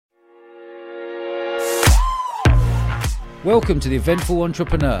Welcome to The Eventful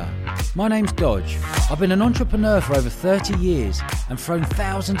Entrepreneur. My name's Dodge. I've been an entrepreneur for over 30 years and thrown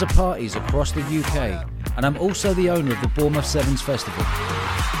thousands of parties across the UK, and I'm also the owner of the Bournemouth Sevens Festival.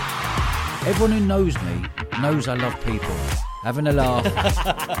 Everyone who knows me knows I love people, having a laugh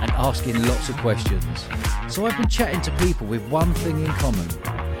and asking lots of questions. So I've been chatting to people with one thing in common.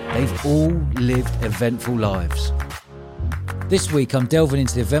 They've all lived eventful lives. This week I'm delving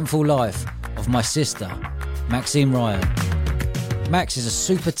into the eventful life of my sister, Maxyne Ryan. Max is a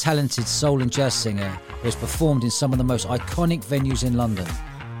super talented soul and jazz singer who has performed in some of the most iconic venues in London.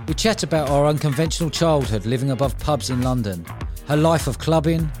 We chat about our unconventional childhood living above pubs in London, her life of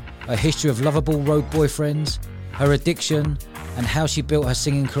clubbing, her history of lovable road boyfriends, her addiction, and how she built her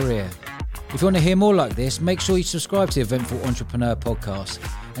singing career. If you want to hear more like this, make sure you subscribe to the Eventful Entrepreneur podcast.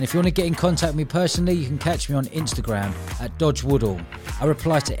 And if you want to get in contact with me personally, you can catch me on Instagram at Dodge Woodall. I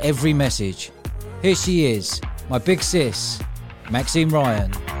reply to every message. Here she is, my big sis, Maxyne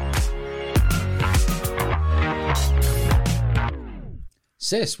Ryan.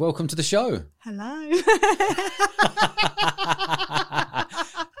 Sis, welcome to the show. Hello.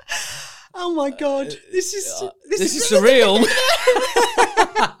 Oh my God, this is surreal.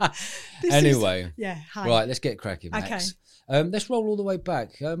 Anyway, hi. Right, let's get cracking, Max. Okay. Let's roll all the way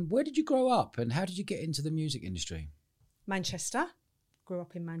back. Where did you grow up, and how did you get into the music industry? Manchester. Grew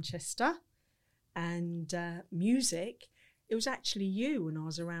up in Manchester, and music. It was actually you when I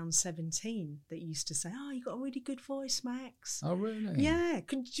was around 17 that used to say, "Oh, you got a really good voice, Max." Oh, really? Yeah.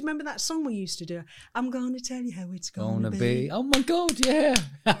 Do you remember that song we used to do? I'm going to tell you how it's going to be. Oh my God, yeah.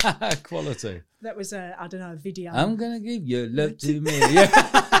 Quality. That was a video. I'm going to give your love to me.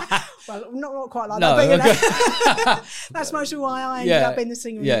 Yeah. Well, not quite like that, but you know, that's mostly why I ended up being the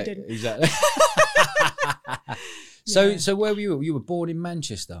singer and you didn't. Exactly. So where were you? You were born in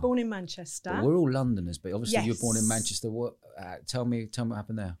Manchester. Born in Manchester. Well, we're all Londoners, but obviously you were born in Manchester. What? Tell me what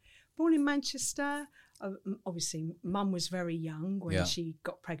happened there. Born in Manchester. Obviously, Mum was very young when she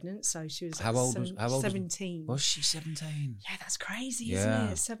got pregnant, so she was how old 17. Was she 17? Yeah, that's crazy, isn't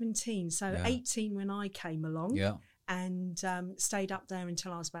it? 17. So 18 when I came along. Yeah. And stayed up there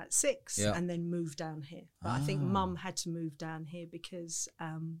until I was about 6, and then moved down here. But I think Mum had to move down here because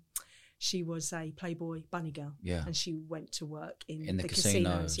she was a Playboy bunny girl, and she went to work in the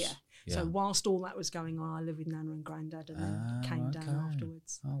casinos. Yeah. So whilst all that was going on, I lived with Nana and Granddad, and then came down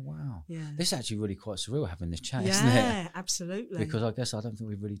afterwards. Oh wow! Yeah, this is actually really quite surreal having this chat, isn't it? Yeah, absolutely. Because I guess I don't think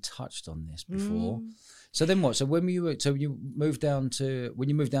we've really touched on this before. So then what? So when you moved down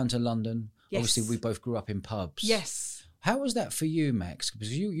to London? Yes. Obviously, we both grew up in pubs. Yes. How was that for you, Max?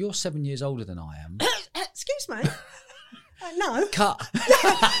 Because you're 7 years older than I am. Excuse me. No. Cut.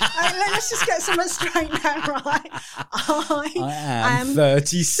 Let's just get something straight now, right? I am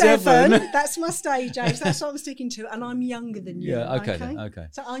 37. That's my stage age. That's what I'm sticking to. And I'm younger than you. Yeah, okay.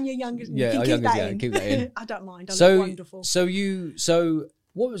 So I'm your youngest. Yeah, you keep that in. Keep that in. I don't mind. I look wonderful. So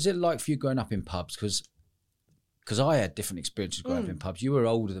what was it like for you growing up in pubs? Because I had different experiences growing up in pubs. You were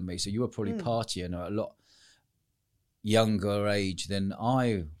older than me, so you were probably partying a lot younger age than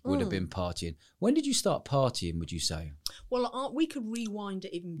I would have been partying. When did you start partying, would you say? Well, we could rewind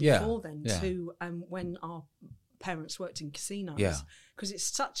it even before then to when our parents worked in casinos. Yeah. Because it's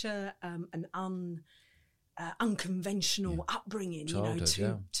such an unconventional upbringing,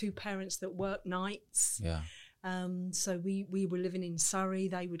 two parents that work nights. Yeah. So we were living in Surrey.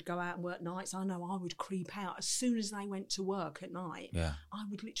 They would go out and work nights. I know I would creep out as soon as they went to work at night. Yeah. I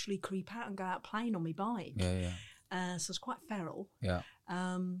would literally creep out and go out playing on my bike. Yeah, yeah. So it's quite feral. Yeah.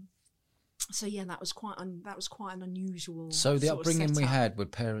 So that was quite an unusual. So the upbringing we had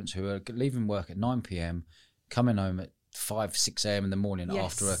with parents who are leaving work at 9 p.m, coming home at 5, 6 a.m. in the morning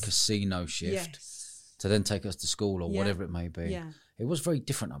after a casino shift to then take us to school or whatever it may be. Yeah. It was very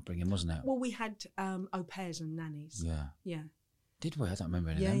different upbringing, wasn't it? Well, we had au pairs and nannies. Yeah. Yeah. Did we? I don't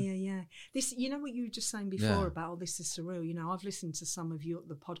remember any of them. Yeah. This, what you were just saying before about, this is surreal. I've listened to some of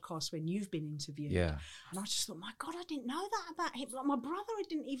the podcasts when you've been interviewed. Yeah. And I just thought, my God, I didn't know that about him. Like my brother, I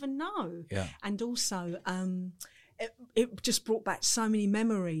didn't even know. Yeah. And also, it just brought back so many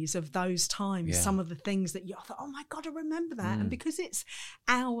memories of those times. Some of the things that I thought, oh my God, I remember that. And because it's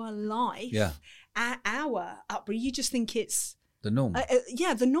our life, our upbringing, you just think it's the norm.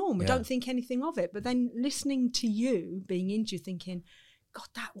 The norm. We don't think anything of it. But then listening to you, being into you, thinking, God,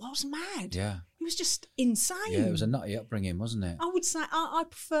 that was mad. Yeah. It was just insane. Yeah, it was a nutty upbringing, wasn't it? I would say I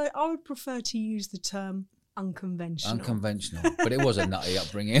would prefer to use the term unconventional. But it was a nutty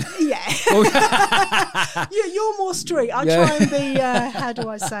upbringing. Yeah. You're more street. I try and be, how do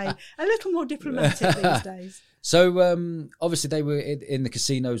I say, a little more diplomatic these days. So obviously they were in the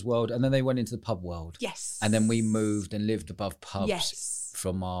casinos world, and then they went into the pub world. Yes. And then we moved and lived above pubs. Yes.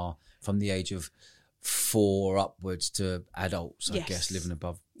 From the age of 4 upwards to adults, I guess, living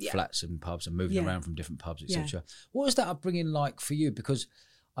above flats and pubs and moving around from different pubs, etc. What was that upbringing like for you? Because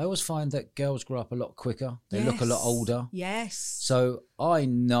I always find that girls grow up a lot quicker. They look a lot older. Yes. So I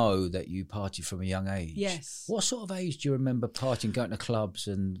know that you partied from a young age. Yes. What sort of age do you remember partying, going to clubs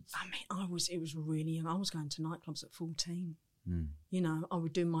and? I mean, it was really young. I was going to nightclubs at 14. You know, I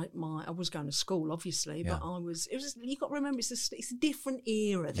would do I was going to school, obviously, but you got to remember, it's a different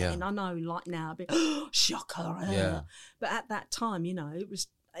era then. I know, like now, a bit, shocker. But at that time, you know,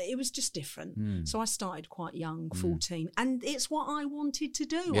 it was just different. So I started quite young, 14, and it's what I wanted to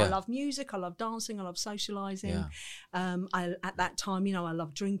do. I love music, I love dancing, I love socialising. At that time, you know, I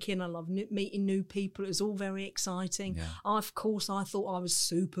love drinking, I love meeting new people. It was all very exciting. Of course, I thought I was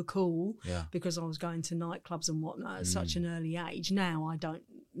super cool because I was going to nightclubs and whatnot at such an early age. Now I don't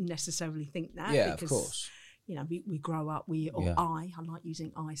necessarily think that. Because, of course. You know, we grow up, I like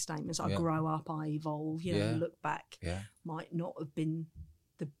using I statements. I grow up, I evolve, you know, look back, might not have been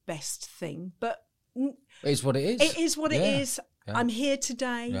the best thing, but it's what it is. It is what it is. I'm here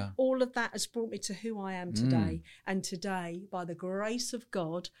today. All of that has brought me to who I am today. And today, by the grace of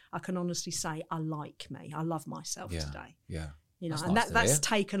God, I can honestly say I like me. I love myself today. You know, and that's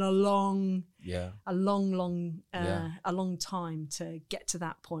taken a long time to get to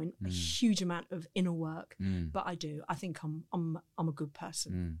that point. A huge amount of inner work, but I think I'm a good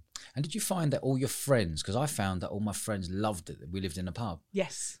person. And did you find that all your friends, because I found that all my friends loved it, that we lived in a pub.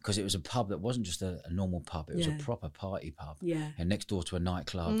 Yes. Because it was a pub that wasn't just a normal pub, it was a proper party pub. And next door to a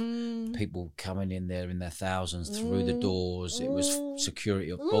nightclub, people coming in there in their thousands through the doors. It was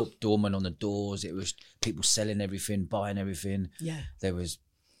security, doormen on the doors. It was people selling everything, buying everything.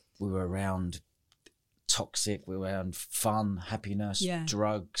 We were around toxic, we were around fun, happiness,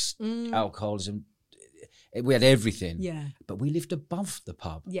 drugs, alcoholism. We had everything, but we lived above the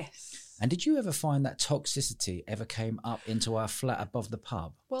pub. Yes. And did you ever find that toxicity ever came up into our flat above the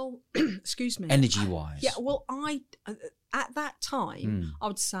pub? Well, excuse me. Energy-wise. Yeah, well, at that time, I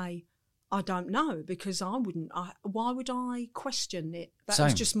would say, I don't know, because why would I question it? That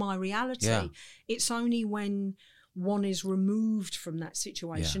was just my reality. It's only when one is removed from that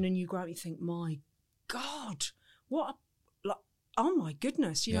situation and you grow up, you think, my God, what oh my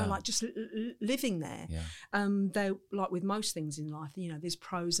goodness, you know, like just living there. Though, like with most things in life, you know, there's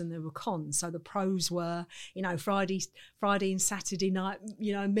pros and there were cons. So the pros were, you know, Friday and Saturday night,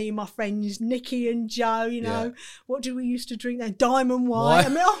 you know, me and my friends Nikki and Joe, you know, what did we used to drink there? Diamond wine. I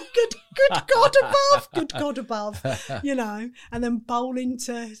mean, oh, good God above, you know, and then bowl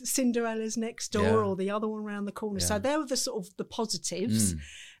into Cinderella's next door or the other one around the corner. So there were the sort of the positives.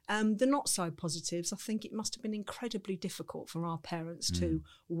 The not so positives, I think it must have been incredibly difficult for our parents to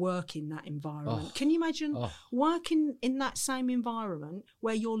work in that environment. Can you imagine working in that same environment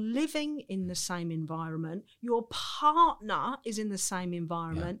where you're living in the same environment, your partner is in the same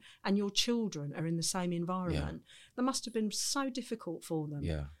environment, and your children are in the same environment? That must have been so difficult for them.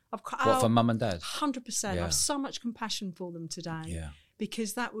 What, for mum and dad? 100%. I have so much compassion for them today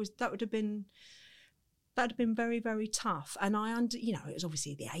because that would have been very, very tough. And you know, it was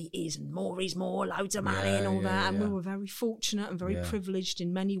obviously the 80s and more is more, loads of money and all that. And we were very fortunate and very privileged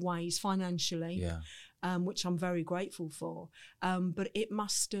in many ways financially, which I'm very grateful for. But it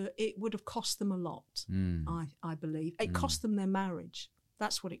would have cost them a lot, I believe. It cost them their marriage.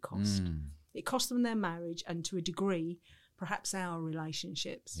 That's what it cost. It cost them their marriage and to a degree, perhaps our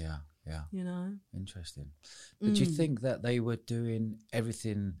relationships. You know? Interesting. But do you think that they were doing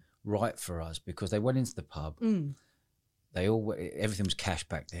everything right for us because they went into the pub? Everything was cash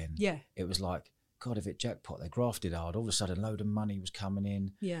back then. It was like, God, if it jackpot, they grafted hard. All of a sudden, a load of money was coming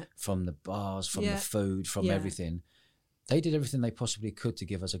in from the bars, from the food, from everything. They did everything they possibly could to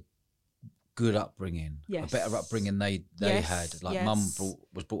give us a good upbringing, a better upbringing they had. Like mum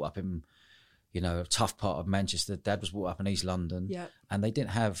was brought up in, you know, a tough part of Manchester. Dad was brought up in East London, and they didn't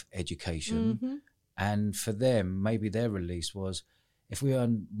have education. And for them, maybe their release was, if we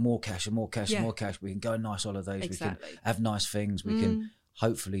earn more cash and more cash and more cash, we can go on nice holidays, we can have nice things, we can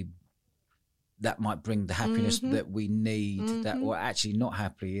hopefully, that might bring the happiness that we need, that we're actually not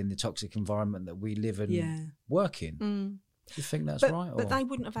happy in the toxic environment that we live and work in. Do you think that's right? But they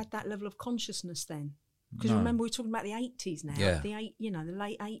wouldn't have had that level of consciousness then. Because remember, we're talking about the 80s now, the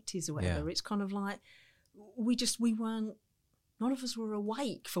late 80s or whatever. It's kind of like, we weren't none of us were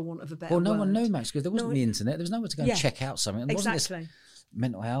awake, for want of a better Well, word. no one knew, Max, because there wasn't the internet. There was nowhere to go and check out something. There wasn't this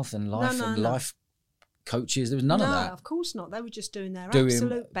mental health and life coaches. There was none of that. No, of course not. They were just doing their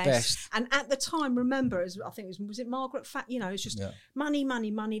absolute best. And at the time, remember, I think was it Margaret it's just money,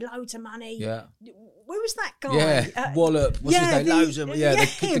 loads of money. Yeah. Where was that guy? Yeah, Wallop. What's his name? Loads of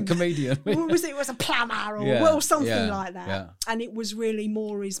the comedian. It was a plumber or something like that. Yeah. And it was really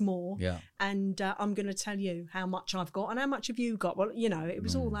more is more. Yeah. And I'm going to tell you how much I've got and how much have you got. Well, it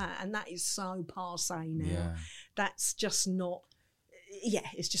was all that, and that is so passé now. Yeah. That's just not. Yeah,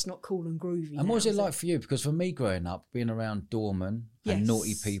 it's just not cool and groovy. And what was it like for you? Because for me growing up, being around doormen and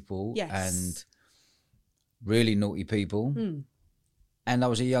naughty people and really naughty people, and I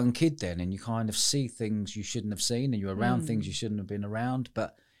was a young kid then, and you kind of see things you shouldn't have seen, and you're around things you shouldn't have been around.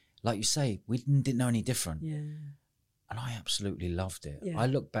 But like you say, we didn't know any different. Yeah. And I absolutely loved it. Yeah. I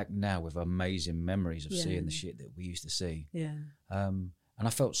look back now with amazing memories of seeing the shit that we used to see. Yeah. And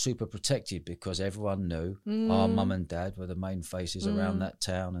I felt super protected because everyone knew our mum and dad were the main faces around that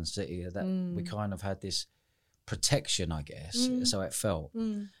town and city. That we kind of had this protection, I guess. So it felt.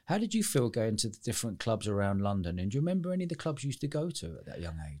 How did you feel going to the different clubs around London? And do you remember any of the clubs you used to go to at that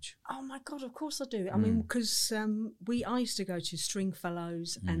young age? Oh my God, of course I do. I mean, because I used to go to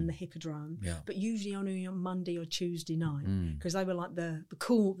Stringfellows and the Hippodrome, but usually only on Monday or Tuesday night because they were like the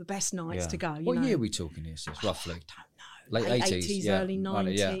best nights to go. What year are we talking here, sis, roughly? I don't know. Late 80s, early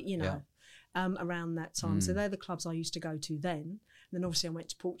 90s, around that time. So they're the clubs I used to go to then. And then obviously I went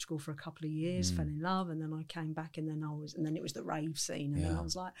to Portugal for a couple of years, fell in love, and then I came back, and then it was the rave scene, and then I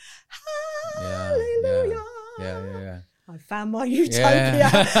was like, hallelujah. Yeah. I found my utopia.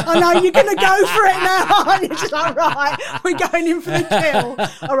 I know you're going to go for it now. And you're just like, right, we're going in for the kill.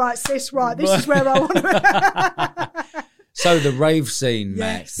 All right, sis, right, this is where I want to be. So the rave scene,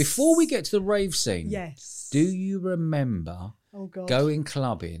 Max. Before we get to the rave scene, yes, do you remember going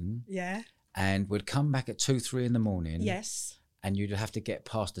clubbing? Yeah. And we'd come back at 2, 3 in the morning. Yes. And you'd have to get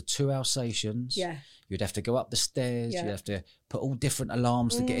past the 2 Alsatians. Yeah. You'd have to go up the stairs. Yeah. You'd have to put all different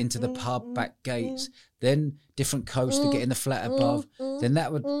alarms to get into the pub, back gates. Then different coasts to get in the flat above. Then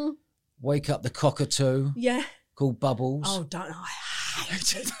that would wake up the cockatoo. Yeah. Called Bubbles. Oh, don't I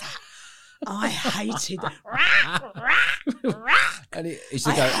hated that. I hated that. And it used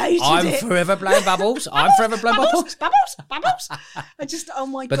to go, I'm forever playing Bubbles. I'm forever playing Bubbles. Bubbles. I just, oh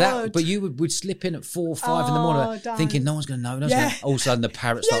my God. But you would slip in at 4 or 5 in the morning thinking no one's going to know. All of a sudden the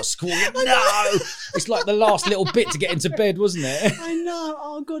parrot starts squawking. No! It's like the last little bit to get into bed, wasn't it? I know.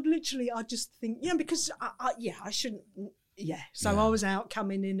 Oh God, literally, I just think, because I shouldn't. Yeah, so I was out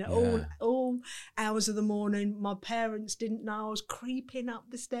coming in at all hours of the morning. My parents didn't know I was creeping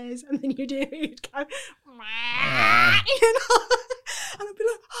up the stairs, and then you'd go, and I'd be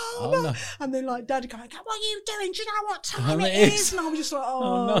like, oh no. And then like Dad would go, what are you doing? Do you know what time it is? And I was just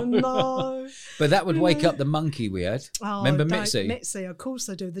like, no. But that would wake up the monkey we had. Remember Mitzi? Mitzi, of course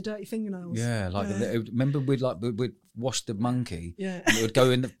I do. The dirty fingernails. Yeah, remember we'd wash the monkey. Yeah. And it would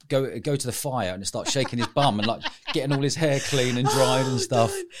go to the fire and it start shaking his bum and like getting all his hair clean and dried and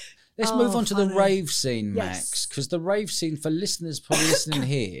stuff. God. Let's move on to the rave scene, Max, because the rave scene, for listeners probably listening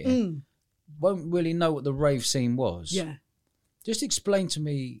here, won't really know what the rave scene was. Yeah. Just explain to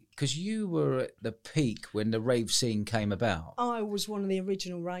me, because you were at the peak when the rave scene came about. I was one of the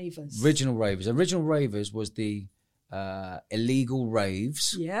original ravers. Original ravers was the illegal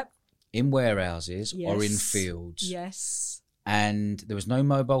raves. Yep. In warehouses or in fields. Yes. And there was no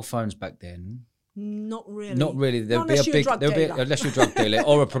mobile phones back then. Not really. There'd be a big, unless you're a drug dealer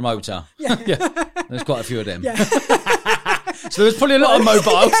or a promoter. Yeah. There's quite a few of them. Yeah. So there's probably a lot of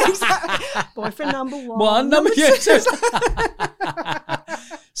mobiles. Yeah, exactly. Boyfriend number one. Number two.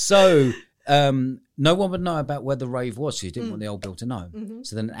 So no one would know about where the rave was, so you didn't want the old bill to know. Mm-hmm.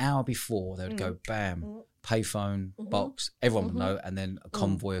 So then an hour before, they would go, bam, payphone, box, everyone would know, and then a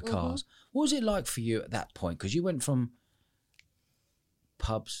convoy of cars. What was it like for you at that point? Because you went from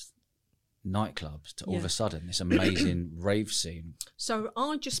pubs, nightclubs, to all of a sudden this amazing rave scene. So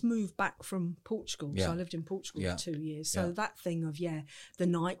I just moved back from Portugal. So I lived in Portugal for 2 years. So that thing of, the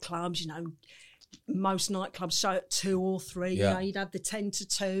nightclubs, most nightclubs show at 2 or 3. You'd have the 10 to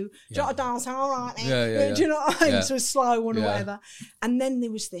 2. Do you know what I dance? All right then. Do you know what I mean? So a slow one or whatever. And then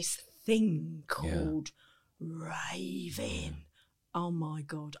there was this thing called raving. Oh my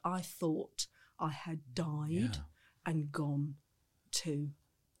God. I thought I had died and gone to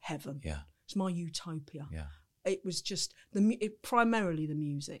heaven. Yeah. It's my utopia. Yeah. It was just primarily the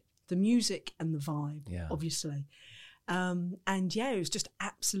music and the vibe, obviously. And it was just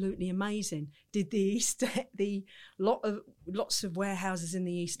absolutely amazing. Did lots of warehouses in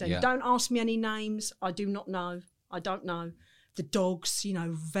the East End. Yeah. Don't ask me any names. I do not know. I don't know. the dogs, you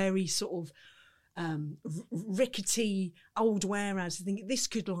know, very sort of rickety old warehouses. I think this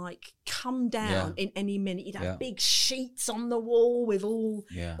could like come down in any minute. You'd have big sheets on the wall with all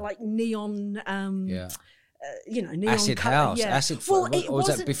like neon you know, neon acid colour. house, acid. Well, was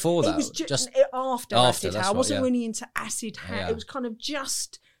that before that? It was just after acid house. I wasn't right, really into acid house. It was kind of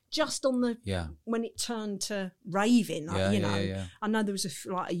just on the when it turned to raving. Like, you know, I know there was a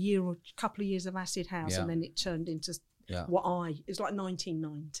year or a couple of years of acid house, and then it turned into what it was like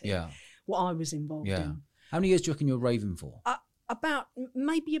 1990. Yeah, what I was involved in. How many years do you reckon you're raving for? About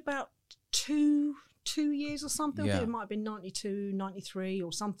 2 years or something. I think it might have been 92, 93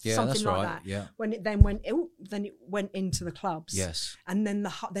 or something like that. Yeah. When it then went into the clubs. Yes. And then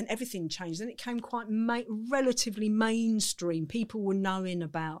then everything changed. Then it came quite relatively mainstream. People were knowing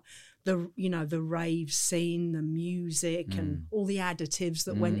about the rave scene, the music, and all the additives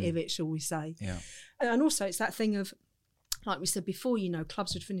that went with it, shall we say? Yeah. And also, it's that thing of, like we said before, you know,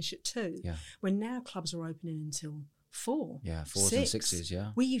 clubs would finish at 2. Yeah. When now clubs are opening until 4. Yeah, 4s and 6s,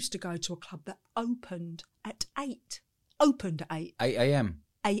 yeah. We used to go to a club that opened at 8. 8 a.m.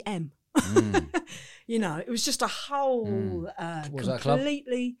 a.m. You know, it was just a whole what was that club?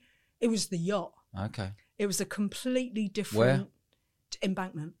 It was the Yacht. Okay. It was a completely different Where?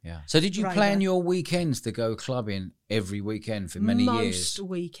 Embankment. Yeah. So did you plan your weekends to go clubbing every weekend for many years? Most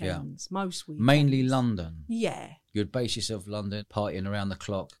weekends. Mainly London. Yeah. You'd base yourself London, partying around the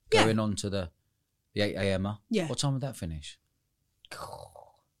clock, going on to the 8 a.m. Yeah. What time would that finish?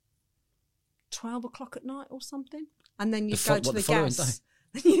 12 o'clock at night or something. And then you'd go to the gas.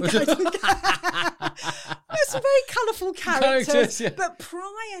 There's some very colourful characters. But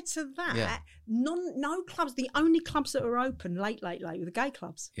prior to that, no clubs. The only clubs that were open late were the gay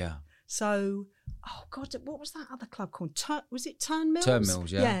clubs. Yeah. So, oh God, what was that other club called? Was it Turnmills? Turnmills,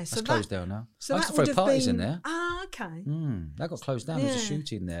 yeah. Yeah, so that's closed down now. So I used to throw parties in there. Ah, okay. That got closed down. There was a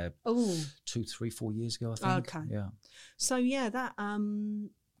shooting there 2, 3, 4 years ago, I think. Okay. Yeah. So, that...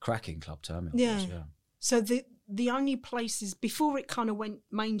 cracking club, Turnmills. Yeah. So the only places, before it kind of went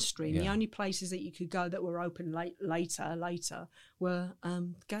mainstream, the only places that you could go that were open later were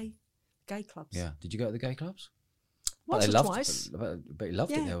gay clubs. Yeah. Did you go to the gay clubs? Once or twice. But you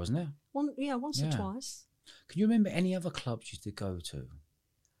loved it there, wasn't it? Once or twice. Can you remember any other clubs you used to go to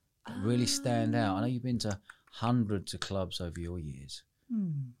that really stand out? I know you've been to hundreds of clubs over your years.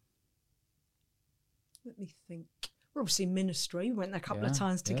 Let me think. We're obviously Ministry. We went there a couple of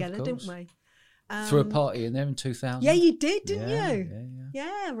times together, didn't we? Threw a party in there in 2000. Yeah, you did, didn't you?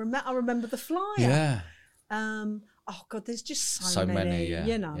 Yeah. I remember the flyer. Yeah. Oh God, there's just so many.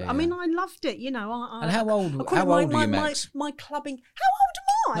 You know, I mean, I loved it. You know, and how old were you, Max? My clubbing. How old am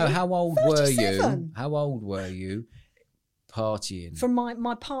I? No, how old 37. were you? How old were you partying? From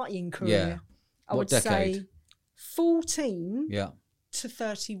my partying career, I would say 14 to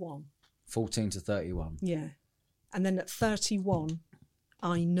 31. 14 to 31. Yeah. And then at 31,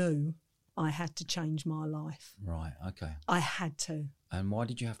 I knew I had to change my life. Right, okay. I had to. And why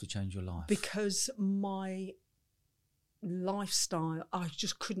did you have to change your life? Because my lifestyle, I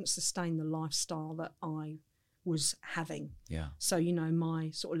just couldn't sustain the lifestyle that I was having. Yeah. So, you know,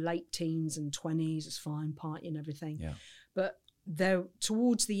 my sort of late teens and 20s is fine, party and everything. Yeah. But there,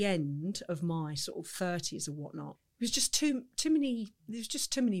 towards the end of my sort of 30s or whatnot, it was just too many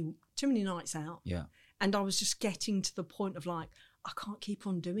nights out. Yeah. And I was just getting to the point of like, I can't keep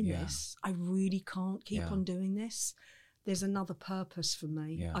on doing this. I really can't keep on doing this. There's another purpose for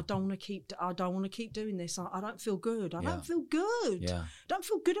me. Yeah. I don't want to keep doing this. I don't feel good. I don't feel good. Yeah. I don't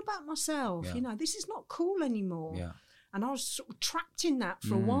feel good about myself. Yeah. You know, this is not cool anymore. Yeah. And I was sort of trapped in that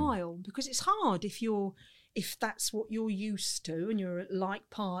for a while, because it's hard if that's what you're used to and you're like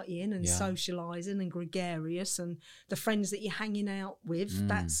partying and socialising and gregarious, and the friends that you're hanging out with,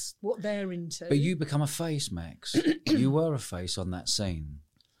 that's what they're into. But you become a face, Max. You were a face on that scene.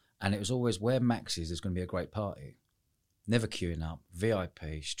 And it was always, where Max is, there's going to be a great party. Never queuing up,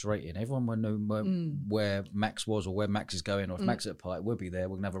 VIP, straight in. Everyone knew where Max was or where Max is going, or if Max is at a party, we'll be there,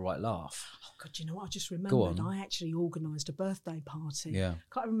 we're going to have a right laugh. Oh, God, you know what? I just remembered I actually organised a birthday party. Yeah.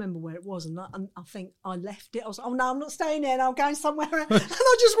 Can't remember where it was, and I think I left it. I was like, oh, no, I'm not staying here, I'm going somewhere else. And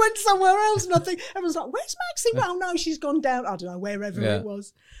I just went somewhere else, and I think everyone's like, where's Maxyne? Oh, no, she's gone down, I don't know, wherever it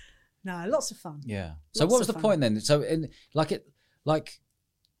was. No, lots of fun. Yeah. So what was the point then? So it's like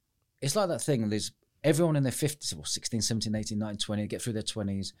that thing, there's everyone in their 50s, or 16, 17, 18, 19, 20, get through their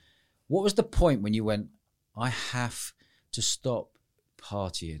 20s. What was the point when you went, I have to stop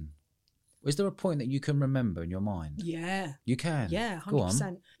partying? is there a point that you can remember in your mind? Yeah. You can? Yeah, 100%. Go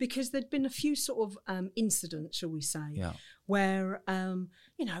on. Because there'd been a few sort of incidents, shall we say, where,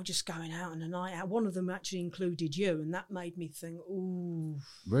 you know, just going out on a night out. One of them actually included you, and that made me think, ooh.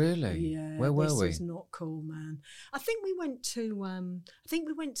 Really? Yeah. Where were we? This is not cool, man. I think we went to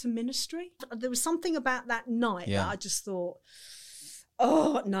Ministry. There was something about that night that I just thought,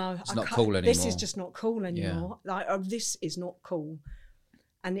 oh, no. It's not cool anymore. This is just not cool anymore. Like, this is not cool.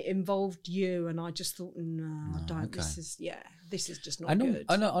 And it involved you, and I just thought, no, I don't. Okay. This is just not good.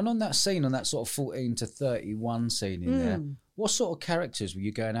 And on that scene, on that sort of 14 to 31 scene in there, what sort of characters were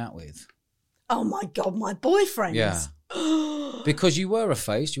you going out with? Oh, my God, my boyfriends. Yeah. Because you were a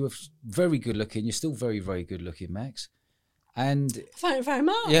face, you were very good looking. You're still very, very good looking, Max. And thank you very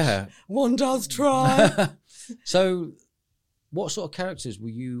much. Yeah. One does try. So what sort of characters were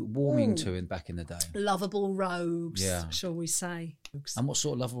you warming to back in the day? Lovable rogues, shall we say. And what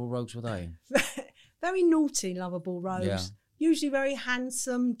sort of lovable rogues were they? Very naughty, lovable rogues. Yeah. Usually very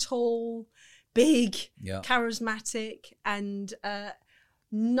handsome, tall, big, charismatic, and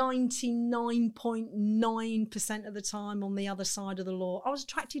 99.9% of the time on the other side of the law. I was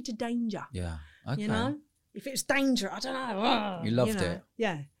attracted to danger. Yeah, okay. You know? If it was danger, I don't know. You loved it?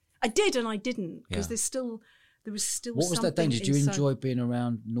 Yeah. I did and I didn't, because there was still What was that danger? Did you enjoy being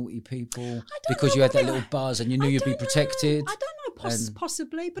around naughty people because you had that little buzz and you knew you'd be protected? I don't know,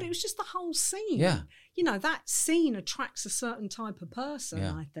 possibly, but it was just the whole scene. Yeah. You know, that scene attracts a certain type of person,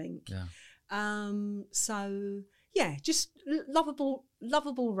 I think. Yeah. So, yeah, just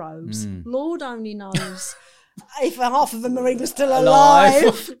lovable rogues. Lord only knows if half of them are even still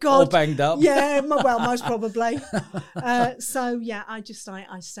alive. God. Or banged up. Yeah, well, most probably. So, yeah, I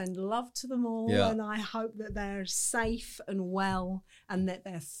send love to them all, and I hope that they're safe and well and that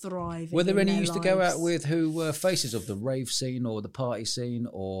they're thriving. Were there any you used to go out with who were faces of the rave scene or the party scene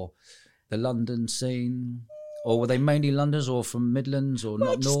or the London scene? Or were they mainly Londoners or from Midlands or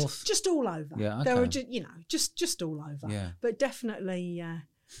not north? Just all over. Yeah, okay. They were just all over. Yeah. But definitely...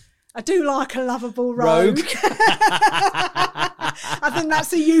 I do like a lovable rogue. I think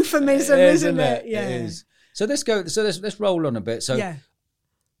that's a euphemism, isn't it? Yeah. It is. So let's go. So let's roll on a bit. So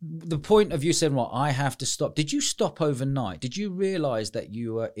the point of you saying, "Well, I have to stop." Did you stop overnight? Did you realise that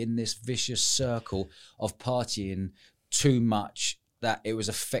you were in this vicious circle of partying too much, that it was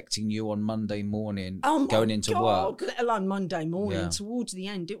affecting you on Monday morning going into work? Let alone Monday morning. Towards the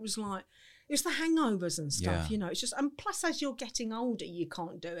end, it was like. It's the hangovers and stuff, you know. It's just, and plus as you're getting older, you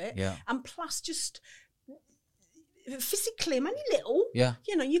can't do it. Yeah. And plus just physically, I'm only little. Yeah.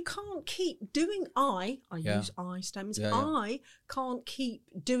 You know, you can't keep doing use I statements. I can't keep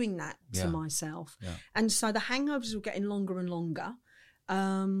doing that to myself. Yeah. And so the hangovers were getting longer and longer.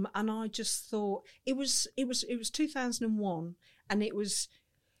 And I just thought it was 2001 and it was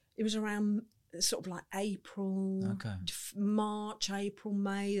around sort of like April, March, April,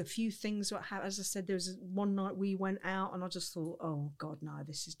 May, a few things that happened. As I said, there was one night we went out and I just thought, oh God, no,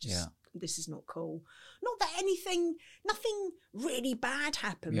 this is not cool. Not that nothing really bad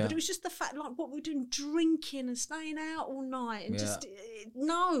happened, but it was just the fact, like what we were doing, drinking and staying out all night and just,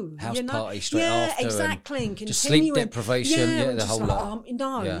 House party straight after. Yeah, exactly. And just sleep deprivation, the whole lot.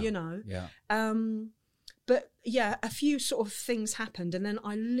 You know. Yeah. But yeah, a few sort of things happened, and then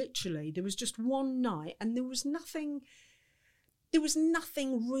there was just one night, and there was nothing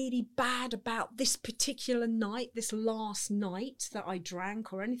really bad about this particular night, this last night that I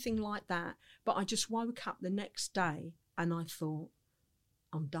drank or anything like that. But I just woke up the next day and I thought,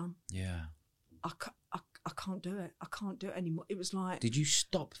 I'm done. Yeah. I can't do it. I can't do it anymore. It was like. Did you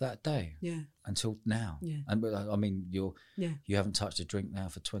stop that day? Yeah. Until now? Yeah. And I mean, you haven't touched a drink now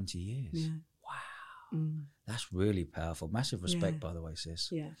for 20 years. Yeah. That's really powerful. Massive respect, by the way, sis.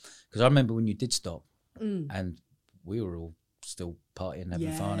 Yeah. Because I remember when you did stop and we were all still partying,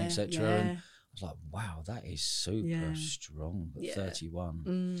 having fun, etc. And I was like, wow, that is super strong at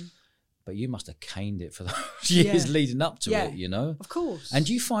 31. But you must have caned it for those years leading up to it, you know? Of course. And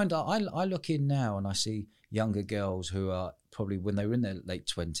do you find, I look in now and I see younger girls who are probably when they were in their late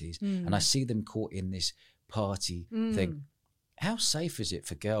 20s and I see them caught in this party thing. How safe is it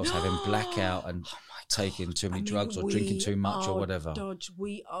for girls having blackout and taking too many drugs or drinking too much or whatever? Dodge,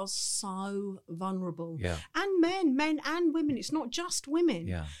 we are so vulnerable. Yeah. And men and women. It's not just women.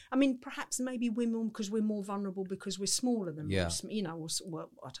 Yeah. I mean, perhaps maybe women because we're more vulnerable because we're smaller than them. You know,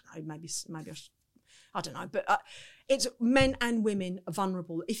 well, I don't know, maybe I don't know, but it's men and women are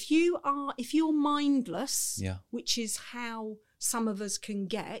vulnerable. If you're mindless, which is how some of us can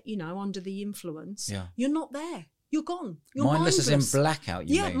get, you know, under the influence, you're not there. You're gone. You're mindless. As in blackout,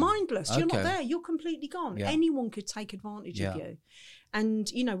 you mean? Yeah, mindless. Okay. You're not there. You're completely gone. Yeah. Anyone could take advantage of you.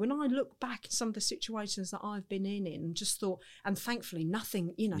 And, you know, when I look back at some of the situations that I've been in just thought, and thankfully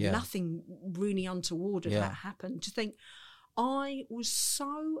nothing, you know, nothing really untoward of that happened, to think I was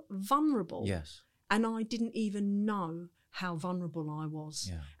so vulnerable. Yes. And I didn't even know how vulnerable I was.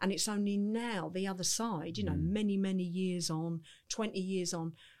 Yeah. And it's only now, the other side, you know, many, many years on, 20 years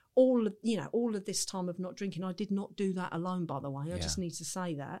on, all of this time of not drinking. I did not do that alone, by the way. I just need to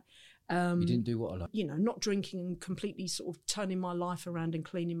say that. You didn't do what alone? You know, not drinking and completely sort of turning my life around and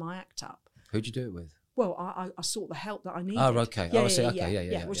cleaning my act up. Who'd you do it with? Well, I sought the help that I needed. Oh, okay.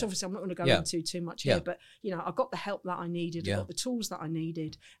 Yeah. Which obviously I'm not going to go into too much here, but, you know, I got the help that I needed, I got the tools that I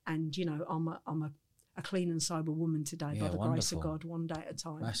needed, and, you know, I'm a clean and sober woman today by the grace of God, one day at a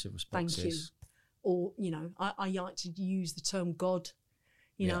time. Massive respect. Thank you. Or, you know, I like to use the term God.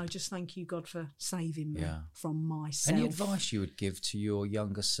 You know, just thank you, God, for saving me from myself. Any advice you would give to your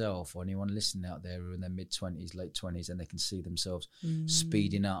younger self, or anyone listening out there who are in their mid-20s, late 20s, and they can see themselves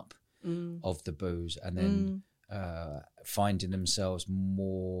speeding up of the booze and then finding themselves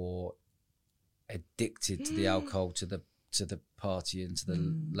more addicted to the alcohol, to the party, and to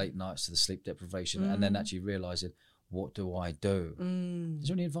the late nights, to the sleep deprivation, and then actually realising, what do I do? Is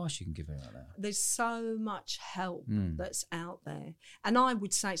there any advice you can give me like that? There's so much help that's out there. And I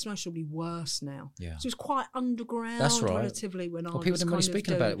would say it's actually worse now. Yeah. So it was quite underground relatively when I was people didn't really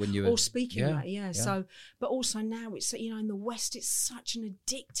speaking about it when you were... Or speaking about it, So, but also now it's, you know, in the West, it's such an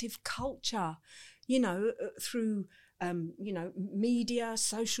addictive culture, you know, through... you know, media,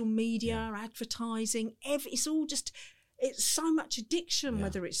 social media, advertising, it's all just... It's so much addiction,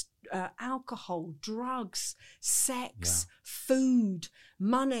 whether it's alcohol, drugs, sex, food,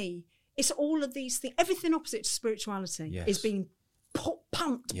 money. It's all of these things. Everything opposite to spirituality is being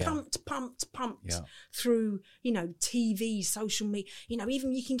pumped through, you know, TV, social media. You know,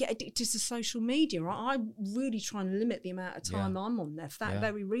 even you can get addicted to social media. I really try and limit the amount of time I'm on there for that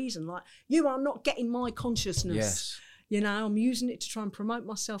very reason. Like, you are not getting my consciousness. Yes. You know, I'm using it to try and promote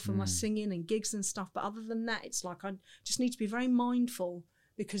myself and my singing and gigs and stuff. But other than that, it's like I just need to be very mindful,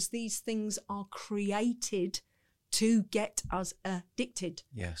 because these things are created to get us addicted.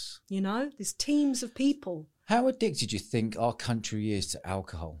 Yes. You know, there's teams of people. How addicted do you think our country is to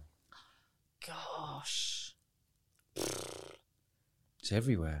alcohol? Gosh. It's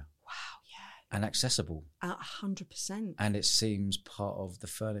everywhere. Wow, yeah. And accessible. 100%. And it seems part of the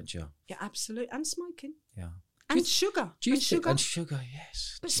furniture. Yeah, absolutely. And smoking. Yeah. And sugar. And sugar,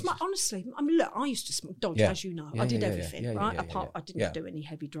 yes. But honestly, I mean, look, I used to smoke, Dodge, as you know. I did everything, right? Apart, I didn't do any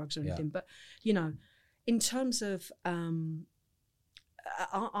heavy drugs or anything. But, you know, in terms of, I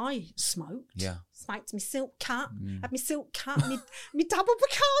smoked. Yeah. Smoked my silk cut. Had my silk cut, me double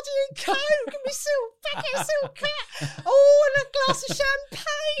Bacardi and Coke, and my packet of silk cut. Oh, and a glass of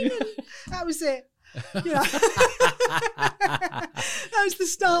champagne. And that was it. You know? That was the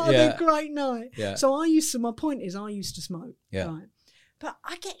start of a great night. Yeah. So my point is I used to smoke. Yeah. Right? But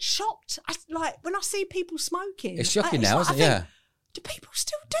I get shocked. Like when I see people smoking. It's shocking now, isn't it? Yeah. Do people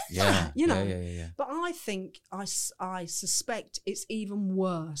still do that? You know? Yeah. But I think, I suspect it's even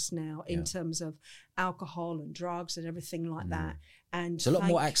worse now in terms of alcohol and drugs and everything like that. And it's a lot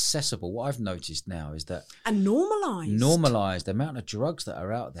more accessible. What I've noticed now is that... And normalised. The amount of drugs that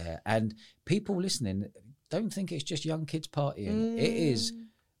are out there. And people listening don't think it's just young kids partying. It is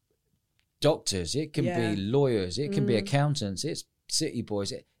doctors. It can be lawyers. It can be accountants. It's city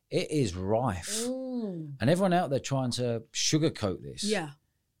boys. It is rife. And everyone out there trying to sugarcoat this. Yeah.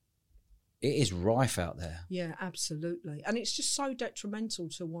 It is rife out there. Yeah, absolutely. And it's just so detrimental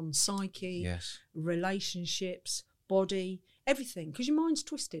to one's psyche, relationships, body, everything, because your mind's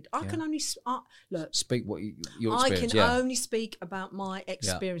twisted. I can only look. Speak what your experience. I can only speak about my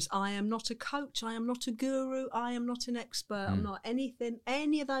experience. Yeah. I am not a coach. I am not a guru. I am not an expert. I'm not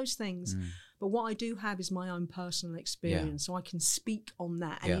any of those things. But what I do have is my own personal experience, so I can speak on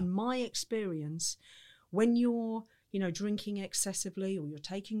that. And in my experience, when you're, you know, drinking excessively, or you're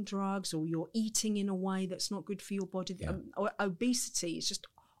taking drugs, or you're eating in a way that's not good for your body, obesity is just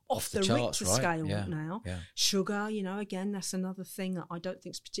off the Richter scale now. Yeah. Sugar, you know, again, that's another thing that I don't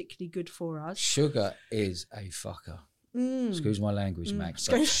think is particularly good for us. Sugar is a fucker. Excuse my language, Max.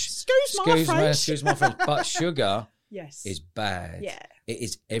 Excuse my French. But sugar is bad. Yeah. It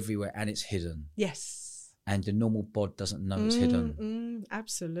is everywhere, and it's hidden. Yes. And the normal bod doesn't know it's hidden.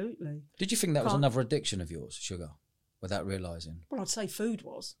 Absolutely. Did you think that was another addiction of yours, sugar, without realising? Well, I'd say food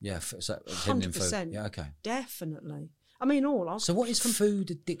was. Yeah, so it's hidden in food. Yeah, okay. Definitely. I mean, So what is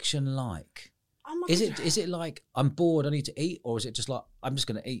food addiction like? Is it like, I'm bored, I need to eat, or is it just like, I'm just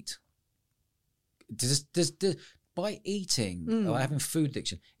going to eat? by eating or having food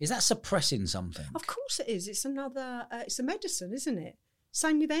addiction, is that suppressing something? Of course it is. It's another, it's a medicine, isn't it?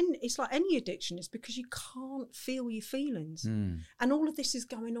 Same with it's like any addiction. It's because you can't feel your feelings. And all of this is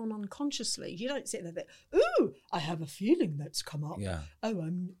going on unconsciously. You don't sit there that, ooh, I have a feeling that's come up. Yeah. Oh,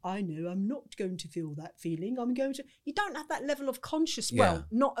 I know I'm not going to feel that feeling. I'm going to. You don't have that level of conscious. Well,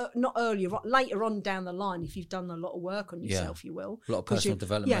 not earlier, later on down the line. If you've done a lot of work on yourself, you will. A lot of personal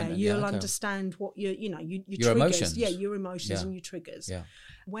development. Yeah, you'll understand what your your triggers. Emotions. Yeah, your emotions and your triggers. Yeah.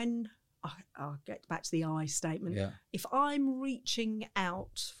 When I'll get back to the I statement. Yeah. If I'm reaching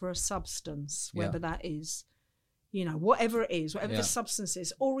out for a substance, whether that is, whatever it is, whatever the substance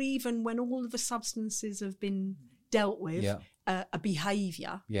is, or even when all of the substances have been dealt with, a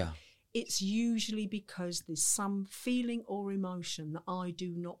behaviour, it's usually because there's some feeling or emotion that I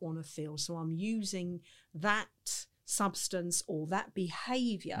do not want to feel. So I'm using that substance or that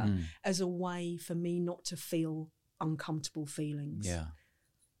behaviour as a way for me not to feel uncomfortable feelings. Yeah.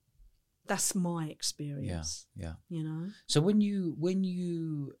 That's my experience. Yeah. So when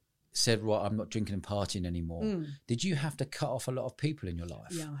you said, right, I'm not drinking and partying anymore, did you have to cut off a lot of people in your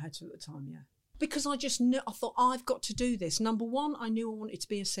life? Yeah, I had to at the time, because I just knew, I thought, I've got to do this. Number one, I knew I wanted to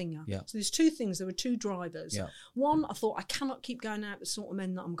be a singer. Yeah. So there's two things. There were two drivers. Yeah. One, I thought, I cannot keep going out with the sort of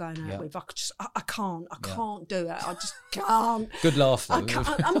men that I'm going out with. I can't do it. I just can't. Good laugh, though. Look,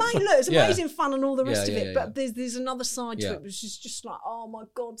 it's amazing fun and all the rest of it. But there's another side to it, which is just like, oh my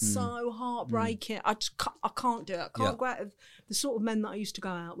God, so heartbreaking. I can't do it. I can't go out with the sort of men that I used to go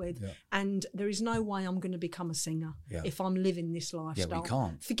out with. Yeah. And there is no way I'm going to become a singer if I'm living this lifestyle. Yeah, we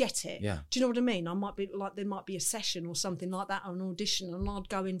can't. Forget it. Yeah. Do you know what I mean? I might be like, there might be a session or something like that, or an audition, and I'd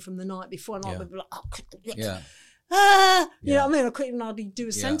go in from the night before and I'd be like, you know what I mean? I couldn't even hardly do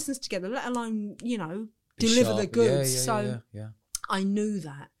a sentence together, let alone, deliver the goods. I knew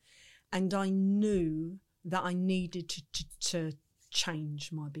that. And I knew that I needed to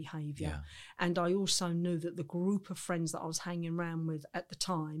change my behaviour. Yeah. And I also knew that the group of friends that I was hanging around with at the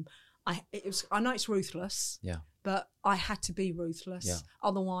time, I know it's ruthless, but I had to be ruthless. Yeah.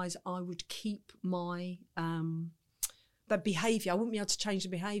 Otherwise, I would keep my that behaviour. I wouldn't be able to change the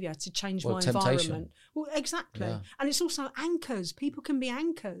behaviour, to change my environment. Well, exactly. Yeah. And it's also anchors. People can be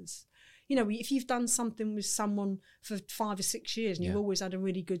anchors. If you've done something with someone for 5 or 6 years and you've always had a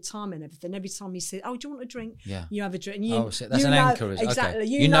really good time and everything, every time you say, oh, do you want a drink? Yeah. You have a drink. And that's an anchor. Exactly. Okay.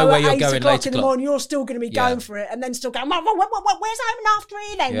 You know where you're going later in the morning, you're still going to be going for it, and then still going, where's home after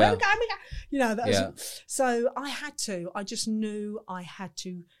here then? Where are we going? So I just knew I had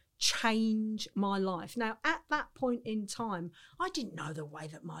to change my life. Now, at that point in time, I didn't know the way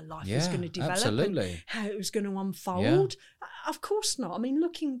that my life was going to develop and how it was going to unfold. Yeah. Of course not. I mean,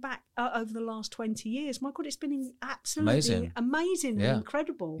 looking back over the last 20 years, my God, it's been absolutely amazing and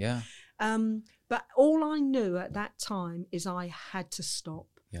incredible. Yeah. But all I knew at that time is I had to stop.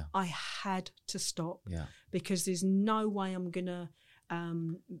 Yeah. I had to stop because there's no way I'm going to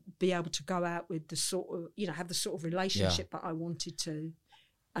be able to go out with the sort of, have the sort of relationship that I wanted to,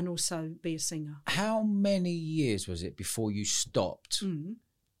 and also be a singer. How many years was it before you stopped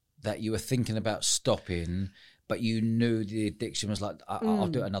that you were thinking about stopping, but you knew the addiction was like, I'll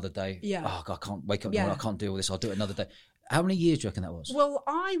do it another day. Yeah. Oh, God, I can't wake up tomorrow. I can't deal with this. I'll do it another day. How many years do you reckon that was? Well,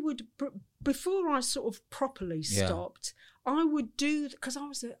 I would, before I sort of properly stopped, I would do, because I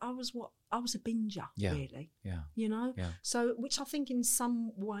was a binger, really. Yeah. Yeah. So, which I think in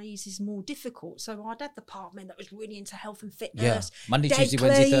some ways is more difficult. So I'd have the part of me that was really into health and fitness. Yeah. Monday, Tuesday,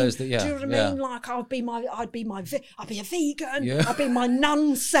 Wednesday, Thursday. Yeah. Do you know what I mean? Like I'd be a vegan. Yeah. I'd be my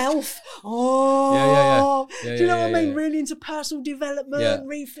nun self. Oh. Yeah, do you know what I mean? Really into personal development,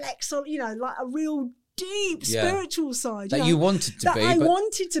 reflex on, like a real deep spiritual side that you wanted to be. I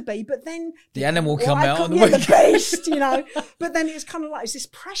wanted to be, but then the animal come out on the weekend. The beast, But then it's kind of like, it's this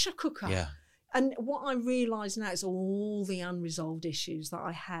pressure cooker. Yeah. And what I realise now is all the unresolved issues that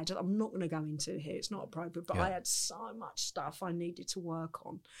I had. I'm not going to go into here; it's not appropriate. But I had so much stuff I needed to work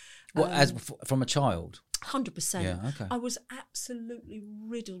on. From a child? 100%. Yeah, okay. I was absolutely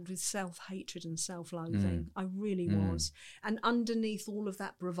riddled with self-hatred and self-loathing. I really was. And underneath all of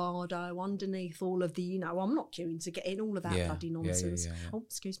that bravado, underneath all of the, I'm not queuing to get in, all of that bloody nonsense. Oh,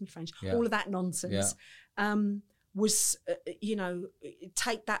 excuse me, French. Yeah. All of that nonsense. Was,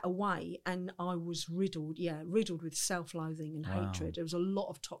 take that away, and I was riddled with self-loathing and hatred. There was a lot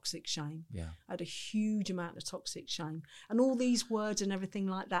of toxic shame. Yeah. I had a huge amount of toxic shame. And all these words and everything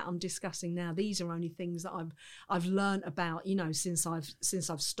like that I'm discussing now, these are only things that I've learned about, since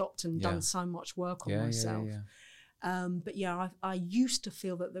I've stopped and done so much work on myself. But I used to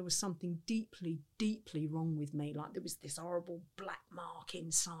feel that there was something deeply, deeply wrong with me. Like there was this horrible black mark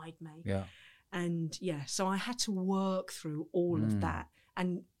inside me. Yeah. And so I had to work through all of that.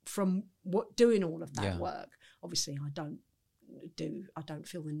 And from doing all of that work, obviously I don't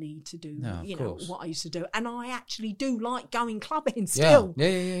feel the need to do what I used to do. And I actually do like going clubbing still.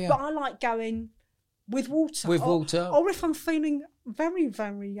 Yeah. But I like going with water. Or if I'm feeling very,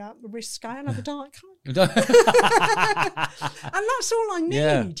 very risque, I'll have a Diet Coke. And that's all I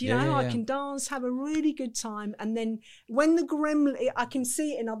need, I can dance, have a really good time. And then when I can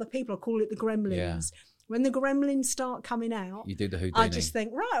see it in other people, I call it the gremlins. Yeah. When the gremlins start coming out, you do the Houdini. I just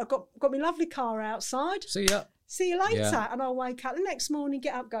think, right, I've got my lovely car outside. See you later. Yeah. And I'll wake up the next morning,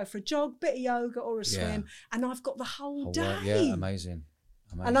 get up, go for a jog, bit of yoga or a swim, and I've got the whole day. Yeah, amazing.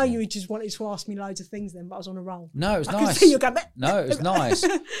 I know you just wanted to ask me loads of things then, but I was on a roll. No, it was nice. I can see you going, no, it was nice.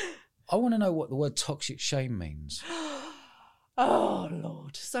 I want to know what the word toxic shame means. Oh,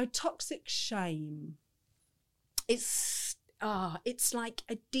 Lord. So toxic shame, it's like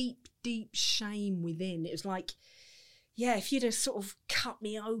a deep, deep shame within. It was like, if you'd have sort of cut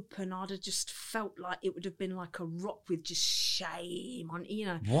me open, I'd have just felt like it would have been like a rock with just shame on,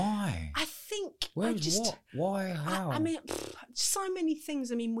 Why? I think what? Why? How? I mean, so many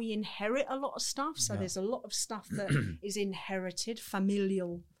things. I mean, we inherit a lot of stuff. So there's a lot of stuff that is inherited,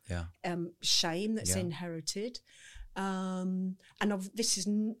 familial shame that's inherited. And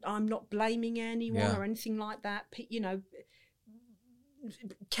I'm not blaming anyone or anything like that.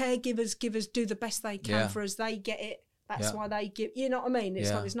 Caregivers do the best they can for us. They get it. That's why they give, you know what I mean?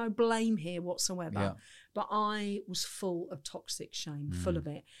 It's like there's no blame here whatsoever. Yeah. But I was full of toxic shame, full of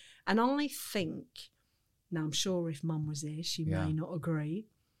it. And I think, now I'm sure if Mum was here, she may not agree.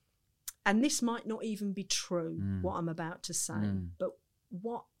 And this might not even be true, what I'm about to say. But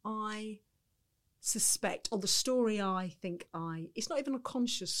what I suspect, or the story I think it's not even a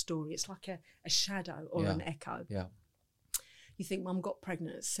conscious story. It's like a shadow or an echo. Yeah. You think Mum got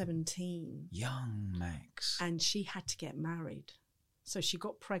pregnant at 17. Young Max. And she had to get married. So she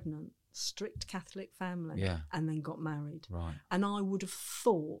got pregnant, strict Catholic family, and then got married. Right. And I would have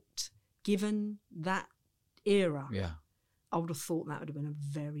thought, given that era, I would have thought that would have been a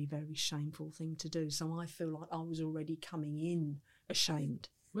very, very shameful thing to do. So I feel like I was already coming in ashamed.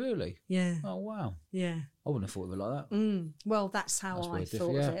 Really? Yeah. Oh, wow. Yeah. I wouldn't have thought of it like that. Well, that's how I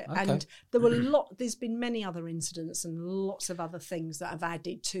thought of it. Okay. And there's been many other incidents and lots of other things that have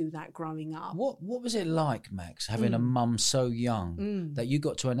added to that growing up. What was it like, Max, having a mum so young that you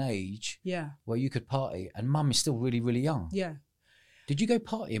got to an age where you could party and Mum is still really, really young? Yeah. Did you go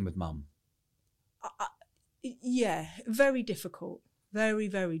partying with Mum? Yeah, very difficult. Very,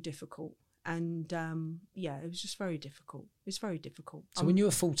 very difficult. And it was just very difficult. It's very difficult. So when you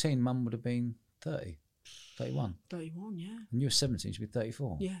were 14, Mum would have been 30, 31? 31, yeah. And you were 17, she'd be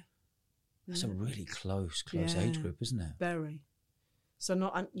 34? Yeah. That's a really close age group, isn't it? Very. So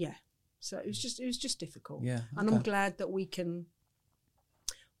So it was just difficult. Yeah. Okay. And I'm glad that we can,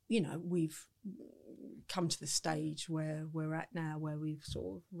 we've come to the stage where we're at now, where we've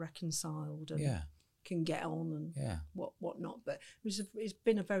sort of reconciled and can get on and whatnot. But it's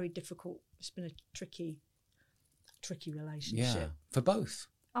been a very difficult, it's been a tricky relationship. Yeah, for both.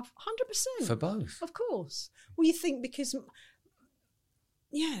 100%. For both. Of course. Well, you think because,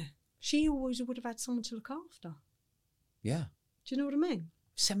 she always would have had someone to look after. Yeah. Do you know what I mean?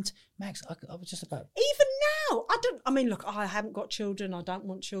 Max, I was just about... Even now, look, I haven't got children, I don't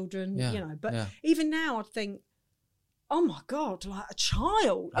want children, but even now I'd think, oh my God, like a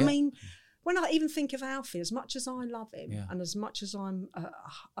child. Yeah. I mean... When I even think of Alfie, as much as I love him and as much as I'm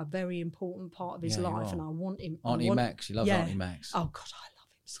a very important part of his life and I want him... Auntie Max, you love Auntie Max. Oh, God, I love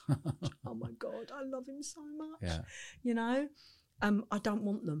him so much. Oh, my God, I love him so much. Yeah. I don't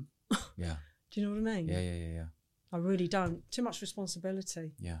want them. Yeah. Do you know what I mean? Yeah. I really don't. Too much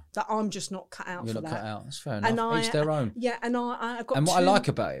responsibility. Yeah. That I'm just not cut out for that. You're not cut out. That's fair enough. Each their own. Yeah, and I got... And what I like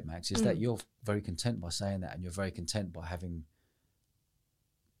about it, Max, is that you're very content by saying that and you're very content by having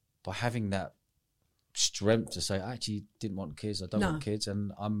that strength to say, I actually didn't want kids, I don't want kids,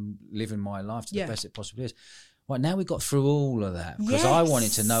 and I'm living my life to the best it possibly is. Right, now we got through all of that, because I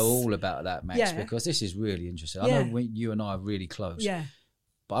wanted to know all about that, Max, because this is really interesting. I know you and I are really close,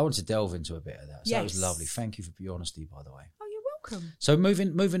 but I wanted to delve into a bit of that. So that was lovely. Thank you for your honesty, by the way. Oh, you're welcome. So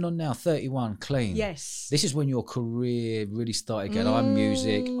moving on now, 31, clean. Yes. This is when your career really started again. I'm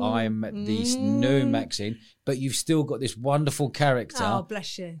music, I'm this new Maxyne, but you've still got this wonderful character. Oh,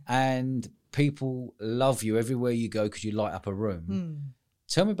 bless you. And people love you everywhere you go because you light up a room.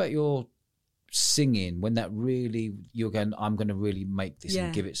 Tell me about your singing, when that really, you're going, I'm going to really make this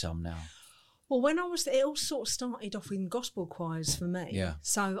and give it some now. Well, it all sort of started off in gospel choirs for me. Yeah.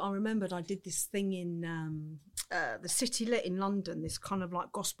 So I remembered I did this thing in the City Lit in London, this kind of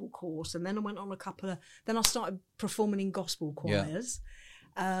like gospel course, and then I went on then I started performing in gospel choirs.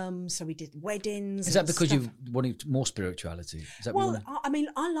 So we did weddings. Is that because you wanted more spirituality? Is that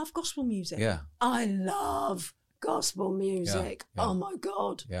I love gospel music. Yeah. I love gospel music. Yeah. Oh my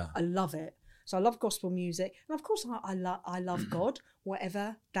God. Yeah. I love it. So I love gospel music. And of course I love God,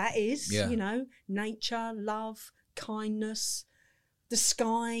 whatever that is, you know, nature, love, kindness, the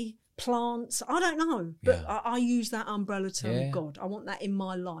sky, plants. I don't know. But I use that umbrella term, God. I want that in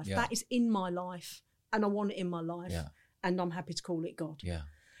my life. Yeah. That is in my life and I want it in my life. Yeah. And I'm happy to call it God. Yeah.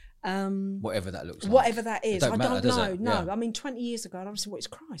 Whatever that looks like. Whatever that is. I don't know. No. Yeah. I mean, 20 years ago, I said, well, it's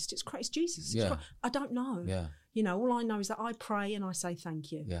Christ. It's Jesus. Yeah. I don't know. Yeah. You know, all I know is that I pray and I say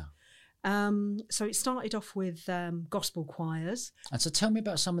thank you. Yeah. So it started off with gospel choirs. And so tell me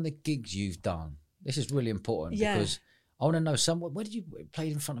about some of the gigs you've done. This is really important because I want to know where did you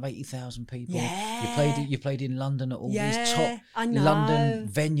play in front of 80,000 people? Yeah. You played in London at all these top London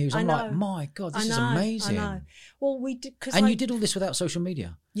venues. I'm like, my God, this is amazing. I know. Well, we did you did all this without social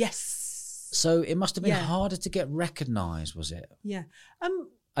media? Yes. So it must have been harder to get recognised, was it? Yeah.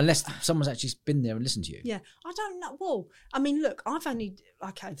 Unless someone's actually been there and listened to you. Yeah, I don't know. Well, I mean, look, so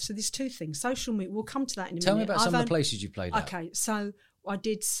there's two things. Social media, we'll come to that in a minute. Tell me about some of the places you played at. Okay, so I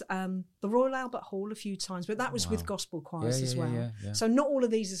did the Royal Albert Hall a few times, but that was with gospel choirs as well. Yeah. So not all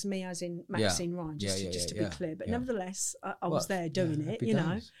of these is me as in Maxyne Ryan, just to be clear. But nevertheless, I was there doing it, you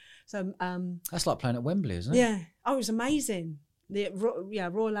know. So that's like playing at Wembley, isn't it? Yeah. Oh, it was amazing.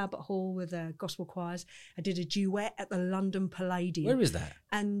 Royal Albert Hall with gospel choirs. I did a duet at the London Palladium. Where is that?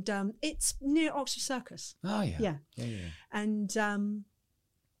 And it's near Oxford Circus. Oh yeah. And I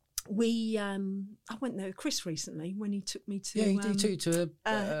went there with Chris recently when he took me to. He took you to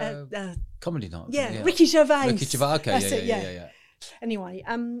a comedy night. Yeah, Ricky Gervais. Okay, yeah. Anyway,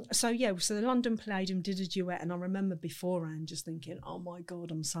 so the London Palladium did a duet, and I remember beforehand just thinking, oh my God,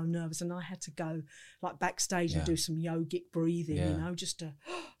 I'm so nervous, and I had to go like backstage and do some yogic breathing, you know, just to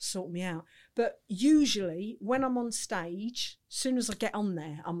sort me out. But usually when I'm on stage, as soon as I get on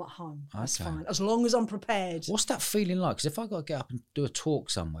there, I'm at home. That's fine, as long as I'm prepared. What's that feeling like? Because if I got to get up and do a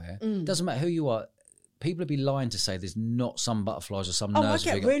talk somewhere, it doesn't matter who you are. People would be lying to say there's not some butterflies or some nerves.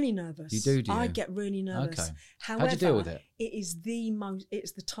 I get really nervous. You do you? I get really nervous. Okay. However, how do you deal with it? It's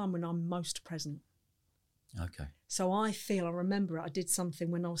the time when I'm most present. Okay. So I remember I did something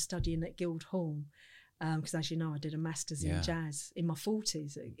when I was studying at Guildhall, because as you know, I did a master's in jazz in my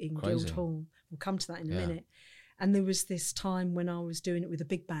 40s in Guildhall. We'll come to that in a minute. And there was this time when I was doing it with a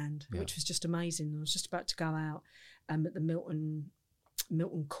big band, which was just amazing. I was just about to go out at the Milton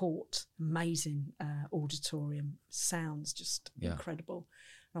Court, amazing auditorium, sounds just incredible.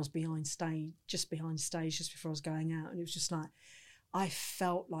 And I was just behind stage just before I was going out, and it was just like I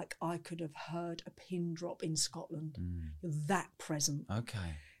felt like I could have heard a pin drop in Scotland. You're that present.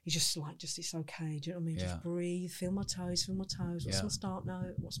 Okay. It's just like, it's okay. Do you know what I mean? Yeah. Just breathe, feel my toes. What's my start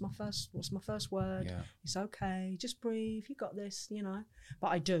note? What's my first word? Yeah. It's okay. Just breathe. You got this, you know. But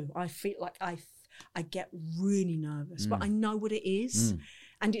I do. I feel like I get really nervous, but I know what it is.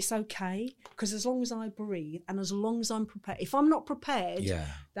 And it's okay, because as long as I breathe and as long as I'm prepared. If I'm not prepared,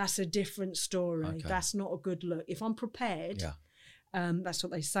 that's a different story. Okay. That's not a good look. If I'm prepared, that's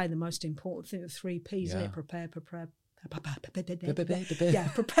what they say, the most important thing, the 3 Ps, isn't it? Prepare. Prepare. What's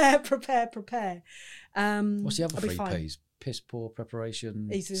the other 3 Ps? Piss poor,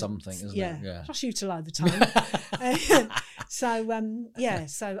 preparation, something, isn't it? Yeah. Just you to load the time.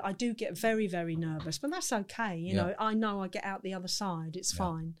 So I do get very, very nervous, but that's okay. You know I get out the other side. It's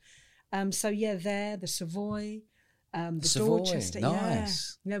fine. The Savoy, the Dorchester.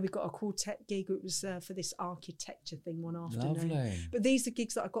 Nice. Yeah, we got a quartet gig. It was for this architecture thing one afternoon. Lovely. But these are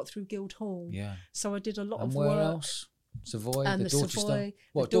gigs that I got through Guildhall. Yeah. So I did a lot of work. And where else? Savoy, and the Dorchester. Savoy,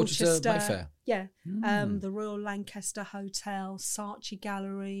 what, Dorchester Mayfair? Yeah. The Royal Lancaster Hotel, Saatchi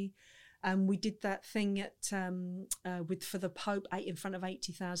Gallery. We did that thing at for the Pope in front of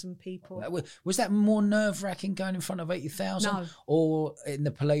 80,000 people. Was that more nerve-wracking going in front of 80,000? No. Or in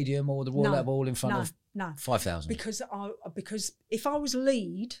the Palladium or the Royal Albert Hall in front of 5,000? Because if I was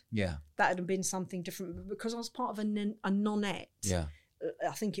lead, that would have been something different. But because I was part of a nonette,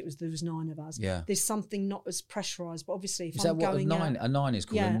 I think there was 9 of us. Yeah. There's something not as pressurised, but obviously if I'm going out... A 9 is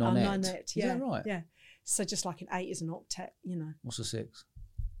called a nonette? A nonette, Is that right? Yeah. So just like an 8 is an octet, you know. What's a 6?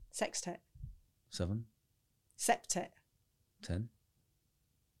 Sextet. 7? Septet. 10?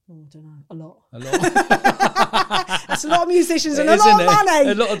 Oh, I don't know. A lot. A lot. That's a lot of musicians and a lot of money.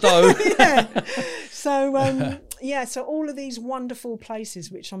 A lot of dough. Yeah. So, Yeah, so all of these wonderful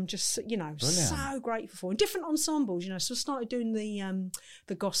places, which I'm just, you know, so grateful for. And different ensembles, you know, so I started doing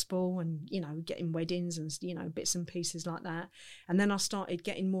the gospel and, you know, getting weddings and, you know, bits and pieces like that. And then I started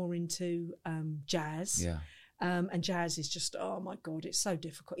getting more into jazz. Yeah. And jazz is just, oh my God, it's so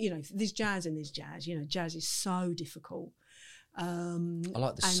difficult. You know, there's jazz and there's jazz. You know, jazz is so difficult. I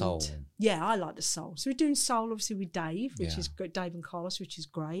like the soul. Yeah, I like the soul. So we're doing soul, obviously, with Dave, which is great, Dave and Carlos, which is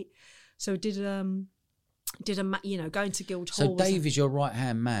great. So we did you know, going to Guildhall. So Dave is your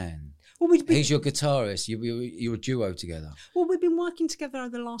right-hand man. Well, he's your guitarist. You're a duo together. Well, we've been working together over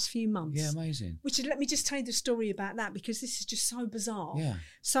the last few months. Yeah, amazing. Which is, let me just tell you the story about that, because this is just so bizarre. Yeah.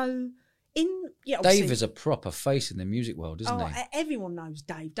 So Dave is a proper face in the music world, isn't he? Everyone knows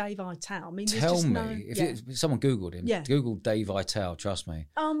Dave Vitale. I mean, tell me, if someone Googled him, Google Dave Vitale, trust me.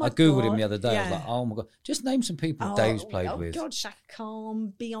 Oh my I Googled God. him the other day. I was like, oh my God. Just name some people Dave's played with. Oh God, Shaka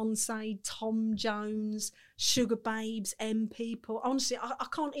Khan, Beyonce, Tom Jones, Sugar Babes, M People. Honestly, I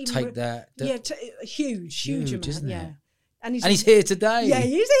can't even... Take that. Huge amount, isn't it? And he's here today. Yeah,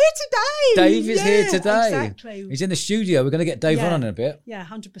 he's here today. Dave is here today. Exactly. He's in the studio. We're going to get Dave on in a bit. Yeah,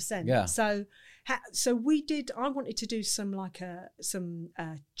 100%. Yeah. So we did. I wanted to do some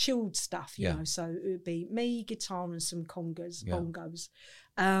chilled stuff, you know. So it would be me, guitar, and some congas, bongos,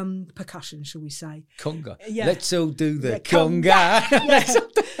 percussion, shall we say? Conga. Yeah. Let's all do the conga. Yeah.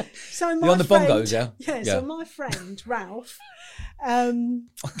 So you're on the bongos, yeah? Yeah. So my friend Ralph,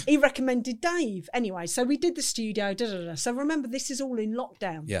 he recommended Dave. Anyway, so we did the studio. So remember, this is all in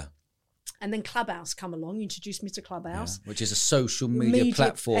lockdown. Yeah. And then Clubhouse come along, introduced me to Clubhouse. Yeah, which is a social media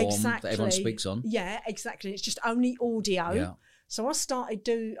platform that everyone speaks on. Yeah, exactly. It's just only audio. Yeah. So I started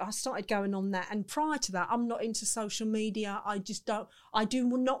going on that. And prior to that, I'm not into social media. I do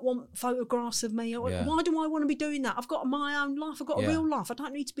not want photographs of me. Why do I want to be doing that? I've got my own life. I've got a real life. I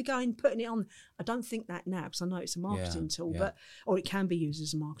don't need to be putting it on. I don't think that now, because I know it's a marketing tool, or it can be used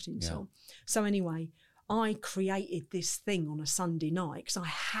as a marketing tool. So anyway, I created this thing on a Sunday night because I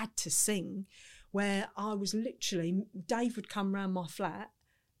had to sing, where I was literally, Dave would come round my flat,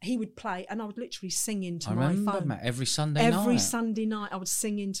 he would play, and I would literally sing into my phone. I remember, Matt, every Sunday night I would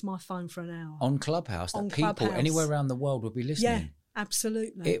sing into my phone for an hour. On Clubhouse, that people anywhere around the world would be listening. Yeah,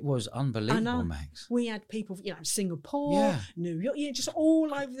 absolutely. It was unbelievable, Max. We had people, you know, Singapore, New York, just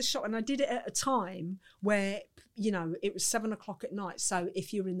all over the shop. And I did it at a time where, you know, it was 7 o'clock at night. So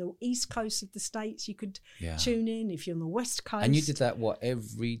if you're in the East Coast of the States, you could tune in. If you're on the West Coast. And you did that,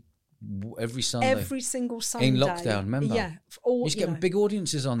 every Sunday? Every single Sunday. In lockdown, remember? Yeah. You're getting big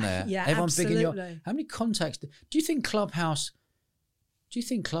audiences on there. Yeah, everyone's absolutely. Big in your... How many contacts... Do you think Clubhouse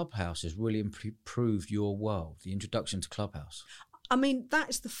has really improved your world, the introduction to Clubhouse? I mean, that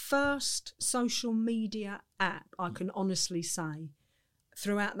is the first social media app, I can honestly say.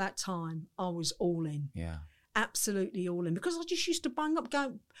 Throughout that time, I was all in. Yeah. Absolutely all in, because I just used to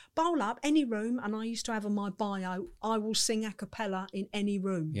bowl up any room, and I used to have on my bio, I will sing a cappella in any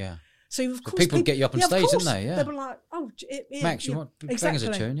room. Yeah. So of course people get you up on stage, didn't they? Yeah. They were like, "Oh, Max, you want bang us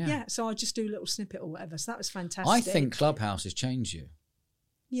a tune?" Yeah. Yeah. So I just do a little snippet or whatever. So that was fantastic. I think Clubhouse has changed you.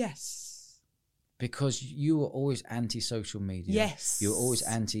 Yes. Because you were always anti-social media. Yes. You were always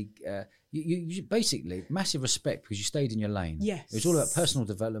anti. You basically massive respect, because you stayed in your lane. Yes. It was all about personal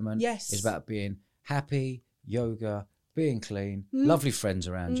development. Yes. It's about being happy, yoga, being clean, lovely friends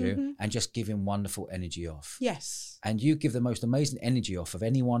around you, and just giving wonderful energy off. Yes. And you give the most amazing energy off of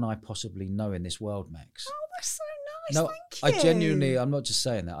anyone I possibly know in this world, Max. Oh, that's so nice. No, thank you. I genuinely, I'm not just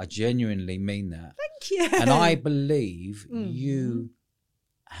saying that, I genuinely mean that. Thank you. And I believe you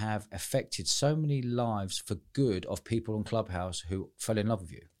have affected so many lives for good of people on Clubhouse who fell in love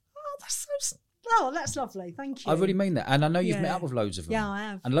with you. That's lovely. Thank you. I really mean that. And I know you've met up with loads of them. Yeah, I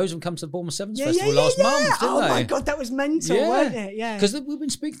have. And loads of them come to the Bournemouth Sevens Festival last month, didn't they? Oh my God, that was mental, wasn't it? Yeah. Because we've been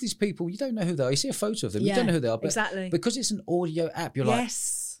speaking to these people, you don't know who they are. You see a photo of them, you don't know who they are. But exactly. Because it's an audio app, you're like,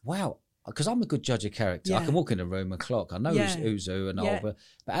 wow. Because I'm a good judge of character. I can walk in a room and clock. I know who's who and all. But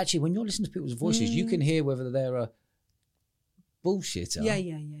actually, when you're listening to people's voices, you can hear whether they're a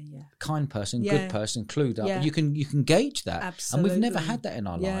bullshitter, kind person, good person, clued up. You can gauge that. Absolutely. And we've never had that in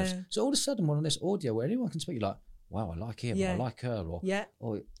our lives. So all of a sudden, we're on this audio where anyone can speak, you're like, wow, I like him, or I like her,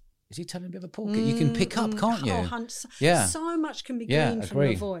 or is he telling a bit of a porky? You can pick up, can't you? So much can be gleaned from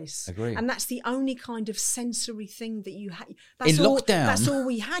the voice. And that's the only kind of sensory thing that you had. In lockdown. That's all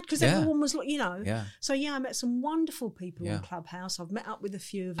we had, because everyone was, you know. Yeah. So I met some wonderful people in Clubhouse. I've met up with a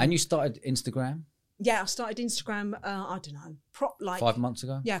few of them. And you started Instagram? Yeah, I started Instagram, I don't know, 5 months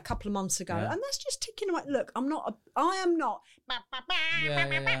ago? Yeah, a couple of months ago. And that's just ticking away. Look, I am not.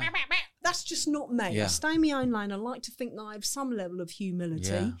 that's just not me. I stay in my own lane. I like to think that I have some level of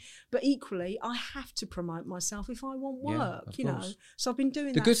humility, but equally, I have to promote myself if I want work, you know. So I've been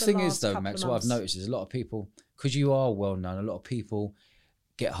doing that. The good thing is, though, Max, what I've noticed is a lot of people, because you are well known, a lot of people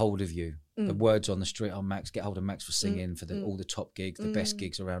get hold of you. The words on the street are Max, get hold of Max for singing for all the top gigs, the best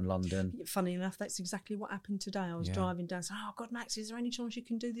gigs around London. Funny enough, that's exactly what happened today. I was driving down, saying, "Oh God, Max, is there any chance you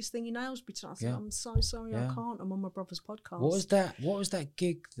can do this thing in Aylesbury tonight?" I said, "I'm so sorry, I can't. I'm on my brother's podcast." What was that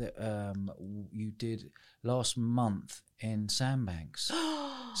gig that you did last month in Sandbanks?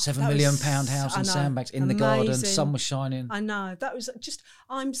 £7 million house in Sandbanks, in the garden, sun was shining. I know, that was just,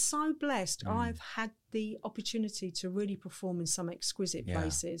 I'm so blessed. I've had the opportunity to really perform in some exquisite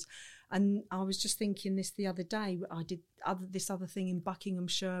places. And I was just thinking this the other day. I did this other thing in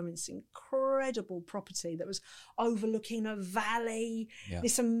Buckinghamshire. It's incredible property that was overlooking a valley.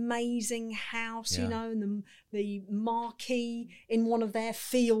 This amazing house, you know, and the marquee in one of their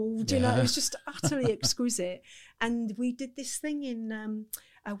field. You know, it was just utterly exquisite. And we did this thing in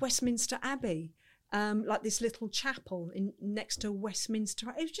Westminster Abbey, like this little chapel next to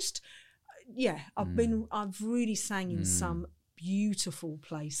Westminster. It was just, I've really sang in some beautiful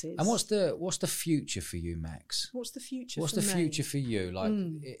places. And what's the future for you, Max? What's the future? What's the future for you? Like,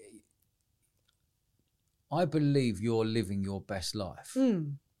 I believe you're living your best life,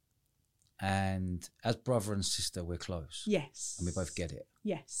 and as brother and sister, we're close. Yes, and we both get it.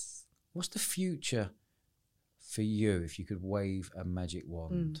 Yes. What's the future for you if you could wave a magic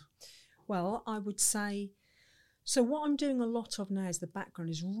wand? Well, I would say. So what I'm doing a lot of now as the background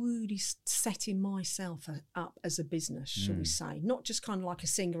is really setting myself up as a business, shall we say. Not just kind of like a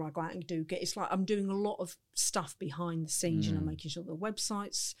singer I go out and it's like I'm doing a lot of stuff behind the scenes, you know, making sure the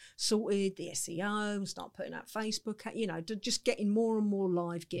website's sorted, the SEO, start putting out Facebook, you know, just getting more and more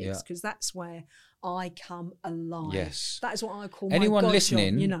live gigs, because that's where I come alive. Yes. That is what I call anyone my God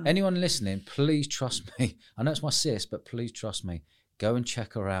listening, job, you know. Anyone listening, please trust me. I know it's my sis, but please trust me. Go and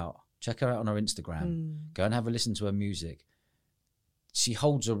check her out. Check her out on her Instagram. Go and have a listen to her music. She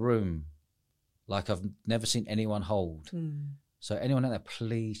holds a room like I've never seen anyone hold. So anyone out there,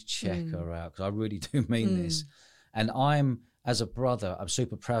 please check her out, because I really do mean this. And as a brother, I'm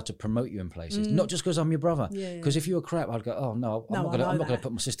super proud to promote you in places. Not just because I'm your brother. Because if you were crap, I'd go, oh no, I'm not going to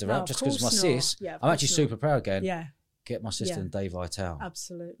put my sister out just because my sis. I'm actually super proud going. Get my sister and Dave Vitale.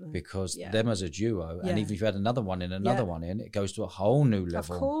 Absolutely. Because them as a duo, and even if you had another one in, it goes to a whole new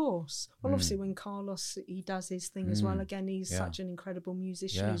level. Of course. Well, obviously when Carlos, he does his thing as well. Again, he's such an incredible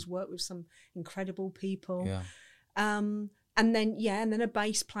musician. He's worked with some incredible people. And then a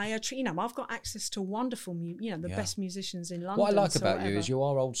bass player. You know, I've got access to wonderful, the best musicians in London. What I like about you is you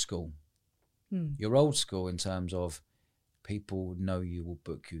are old school. You're old school in terms of people know you, will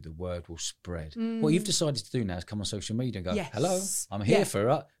book you, the word will spread. What you've decided to do now is come on social media and go, hello, I'm here for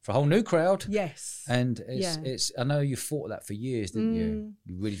a whole new crowd. Yes. And it's I know you fought that for years, didn't you?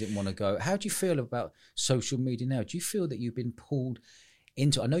 You really didn't want to go. How do you feel about social media now? Do you feel that you've been pulled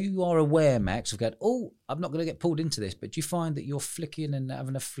into, I know you are aware, Max, of going, oh, I'm not going to get pulled into this, but do you find that you're flicking and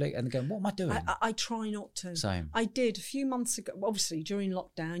having a flick and going, what am I doing? I try not to. Same. I did a few months ago, obviously during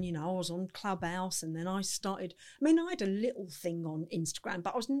lockdown, you know, I was on Clubhouse, and then I started, I had a little thing on Instagram,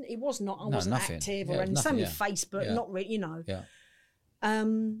 but I wasn't active or anything. Same with Facebook, not really, you know.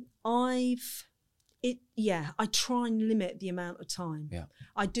 I try and limit the amount of time.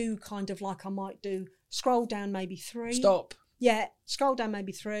 I do kind of like, I might do scroll down maybe 3. Stop. Scroll down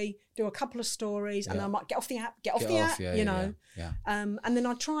maybe 3, do a couple of stories, and then I might get off the app, you know. And then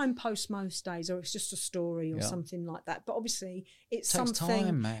I try and post most days, or it's just a story or something like that. But obviously, it takes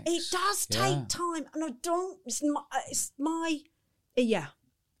time, Max. It does take time, and I don't. It's my.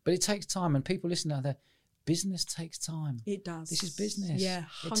 But it takes time, and people listening out there, business takes time. It does. This is business. 100%.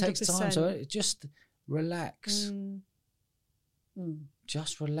 It takes time. So just relax.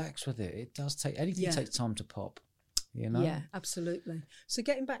 Just relax with it. It does take anything. Takes time to pop. You know? Yeah, absolutely. So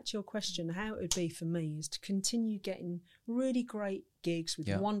getting back to your question, how it would be for me is to continue getting really great gigs with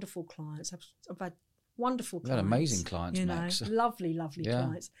wonderful clients. I've had wonderful clients. You've had amazing clients, Max. Lovely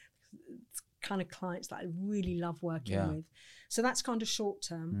clients. It's kind of clients that I really love working with. So that's kind of short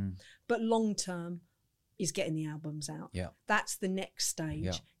term. But long term is getting the albums out. That's the next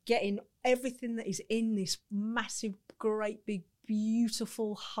stage. Getting everything that is in this massive, great, big,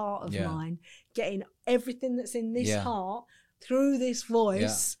 beautiful heart of mine, getting everything that's in this heart through this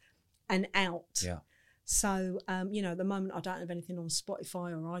voice and out. So, at the moment I don't have anything on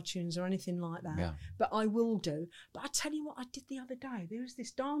Spotify or iTunes or anything like that, but I will do. But I tell you what I did the other day. There was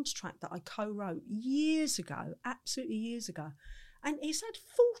this dance track that I co-wrote years ago, absolutely years ago, and it's had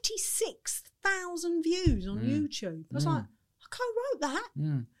 46,000 views on YouTube. I was like, I co-wrote that.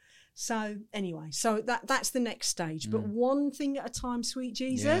 So anyway, so that's the next stage. But one thing at a time, sweet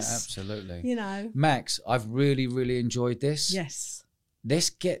Jesus. Yeah, absolutely. You know. Max, I've really, really enjoyed this. Yes. Let's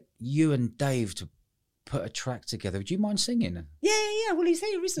get you and Dave to put a track together. Would you mind singing? Yeah. Well, he's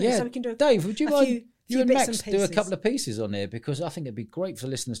here, isn't he? So we can do Dave, would you mind... You and Max and do a couple of pieces on there, because I think it'd be great for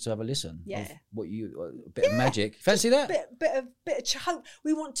listeners to have a listen. Yeah, a bit of magic. Fancy that? Bit of hope.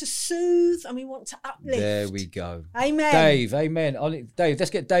 We want to soothe and we want to uplift. There we go. Amen. Dave, amen. Dave, let's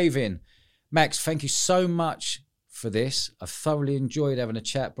get Dave in. Max, thank you so much for this. I've thoroughly enjoyed having a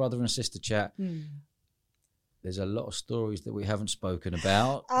chat, brother and sister chat. There's a lot of stories that we haven't spoken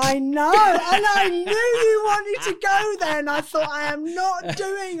about. I know, and I knew you wanted to go there, and I thought, I am not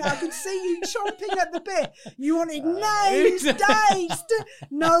doing it. I could see you chomping at the bit. You wanted names, dates.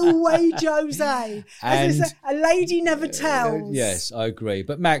 No way, Jose. As a lady never tells. Yes, I agree.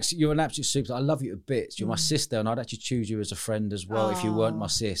 But Max, you're an absolute super. I love you to bits. You're my sister, and I'd actually choose you as a friend as well if you weren't my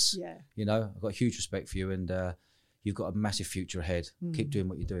sis. Yeah. You know, I've got huge respect for you, and you've got a massive future ahead. Keep doing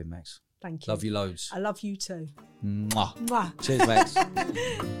what you're doing, Max. Thank you. Love you loads. I love you too. Mwah. Mwah. Cheers, Max.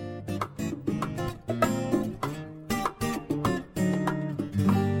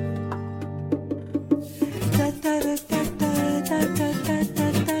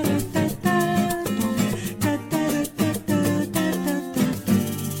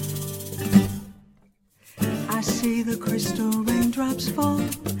 I see the crystal raindrops fall,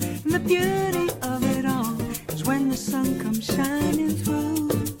 and the beauty of it all is when the sun comes shining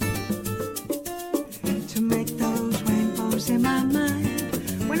through. In my mind,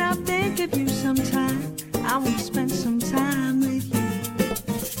 when I think of you sometime, I want to spend some time with you.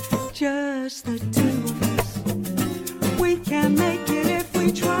 Just the two of us. We can make it if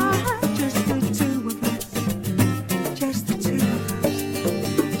we try. Just the two of us. Just the two of us.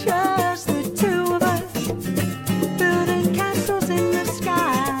 Just the two of us. Building castles in the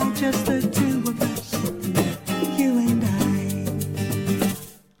sky. Just the two of us. You and I.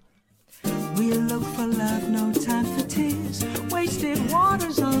 We look for love, no time for tears. Wasted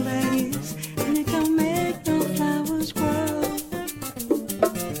water's all that is, and it don't make no flowers grow.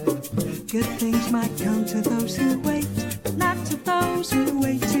 Good things might come to those who wait, but not to those who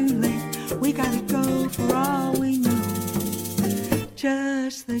wait too late. We gotta go for all we know.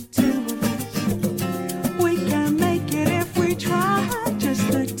 Just the two of us. We can make it if we try. Just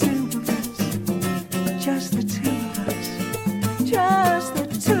the two of us. Just the two of us. Just the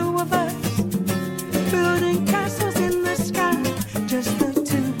two of us. Building castles in the sky, just the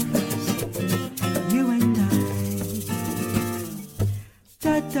two of us, you and I.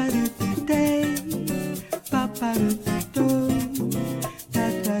 Da da da da, ba ba da do, da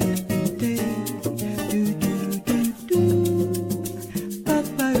da da do do do do, ba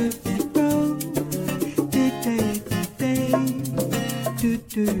ba da do, da da da do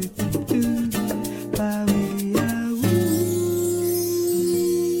do do do, ba.